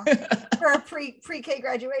 There you go. For a pre-K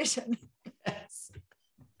graduation. Yes.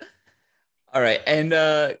 All right,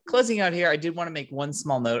 and closing out here, I did want to make one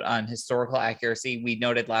small note on historical accuracy. We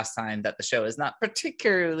noted last time that the show is not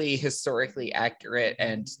particularly historically accurate,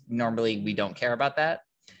 and normally we don't care about that.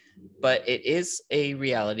 But it is a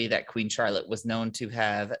reality that Queen Charlotte was known to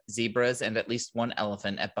have zebras and at least one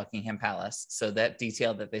elephant at Buckingham Palace. So that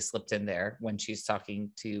detail that they slipped in there when she's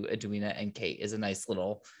talking to Edwina and Kate is a nice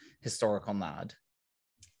little historical nod.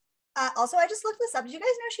 Also, I just looked this up. Did you guys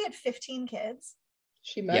know she had 15 kids?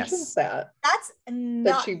 She mentions that. That's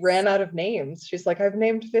nuts. That she ran out of names. She's like, I've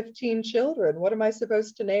named 15 children. What am I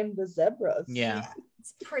supposed to name the zebras? Yeah.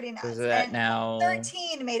 It's pretty nuts. So that and now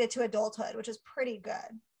 13 made it to adulthood, which is pretty good.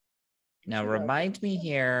 Now remind me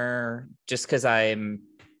here, just because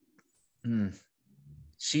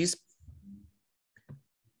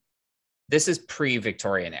this is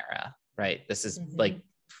pre-Victorian era, right? This is like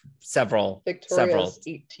several.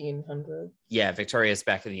 1800. Yeah, Victoria's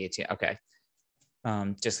back in the 18. Okay.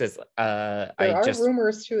 Just because there are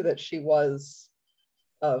rumors too that she was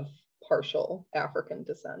of partial African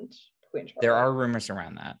descent. Queen Charlotte. There are rumors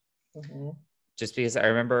around that. Just because I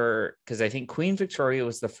remember, because I think Queen Victoria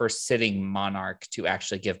was the first sitting monarch to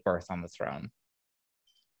actually give birth on the throne.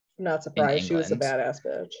 I'm not surprised. She was a badass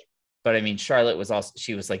bitch. But I mean, Charlotte was also,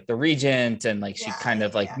 she was like the regent, and like she kind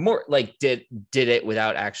of like more like did it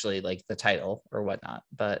without actually like the title or whatnot.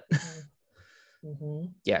 But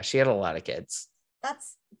yeah, she had a lot of kids.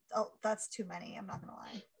 That's too many. I'm not gonna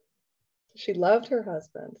lie. She loved her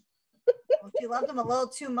husband. Well, she loved him a little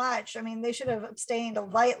too much. I mean, they should have abstained a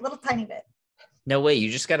little tiny bit. No way. You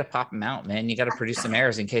just got to pop them out, man. You got to produce some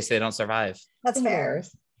heirs in case they don't survive. That's fair.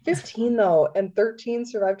 15 though, and 13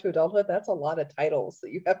 survive to adulthood. That's a lot of titles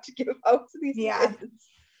that you have to give out to these kids.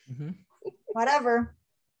 Whatever.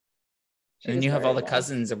 And then you have all the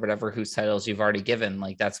cousins or whatever whose titles you've already given.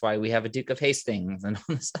 Like that's why we have a Duke of Hastings and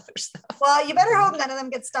all this other stuff. Well, you better hope none of them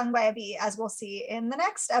get stung by a bee, as we'll see in the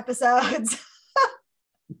next episodes.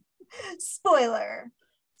 Spoiler.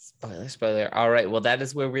 All right. Well, that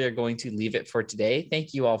is where we are going to leave it for today.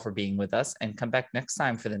 Thank you all for being with us, and come back next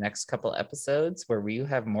time for the next couple episodes where we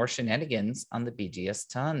have more shenanigans on the BGS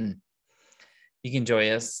ton. You can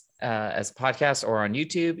join us as a podcast or on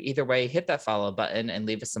YouTube. Either way, hit that follow button and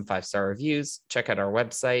leave us some 5-star reviews. Check out our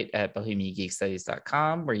website at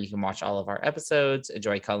bohemiangeekstudies.com, where you can watch all of our episodes,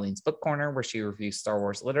 enjoy Colleen's Book Corner, where she reviews Star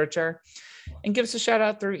Wars literature, and give us a shout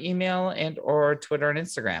out through email and or Twitter and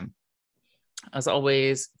Instagram. As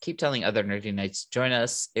always, keep telling other nerdy knights to join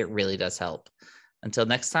us. It really does help. Until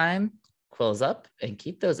next time, quills up and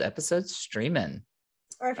keep those episodes streaming.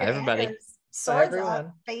 Or if Bye, everybody. Swords everyone.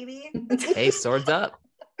 up, baby. Hey, swords up.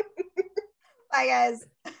 Bye, guys.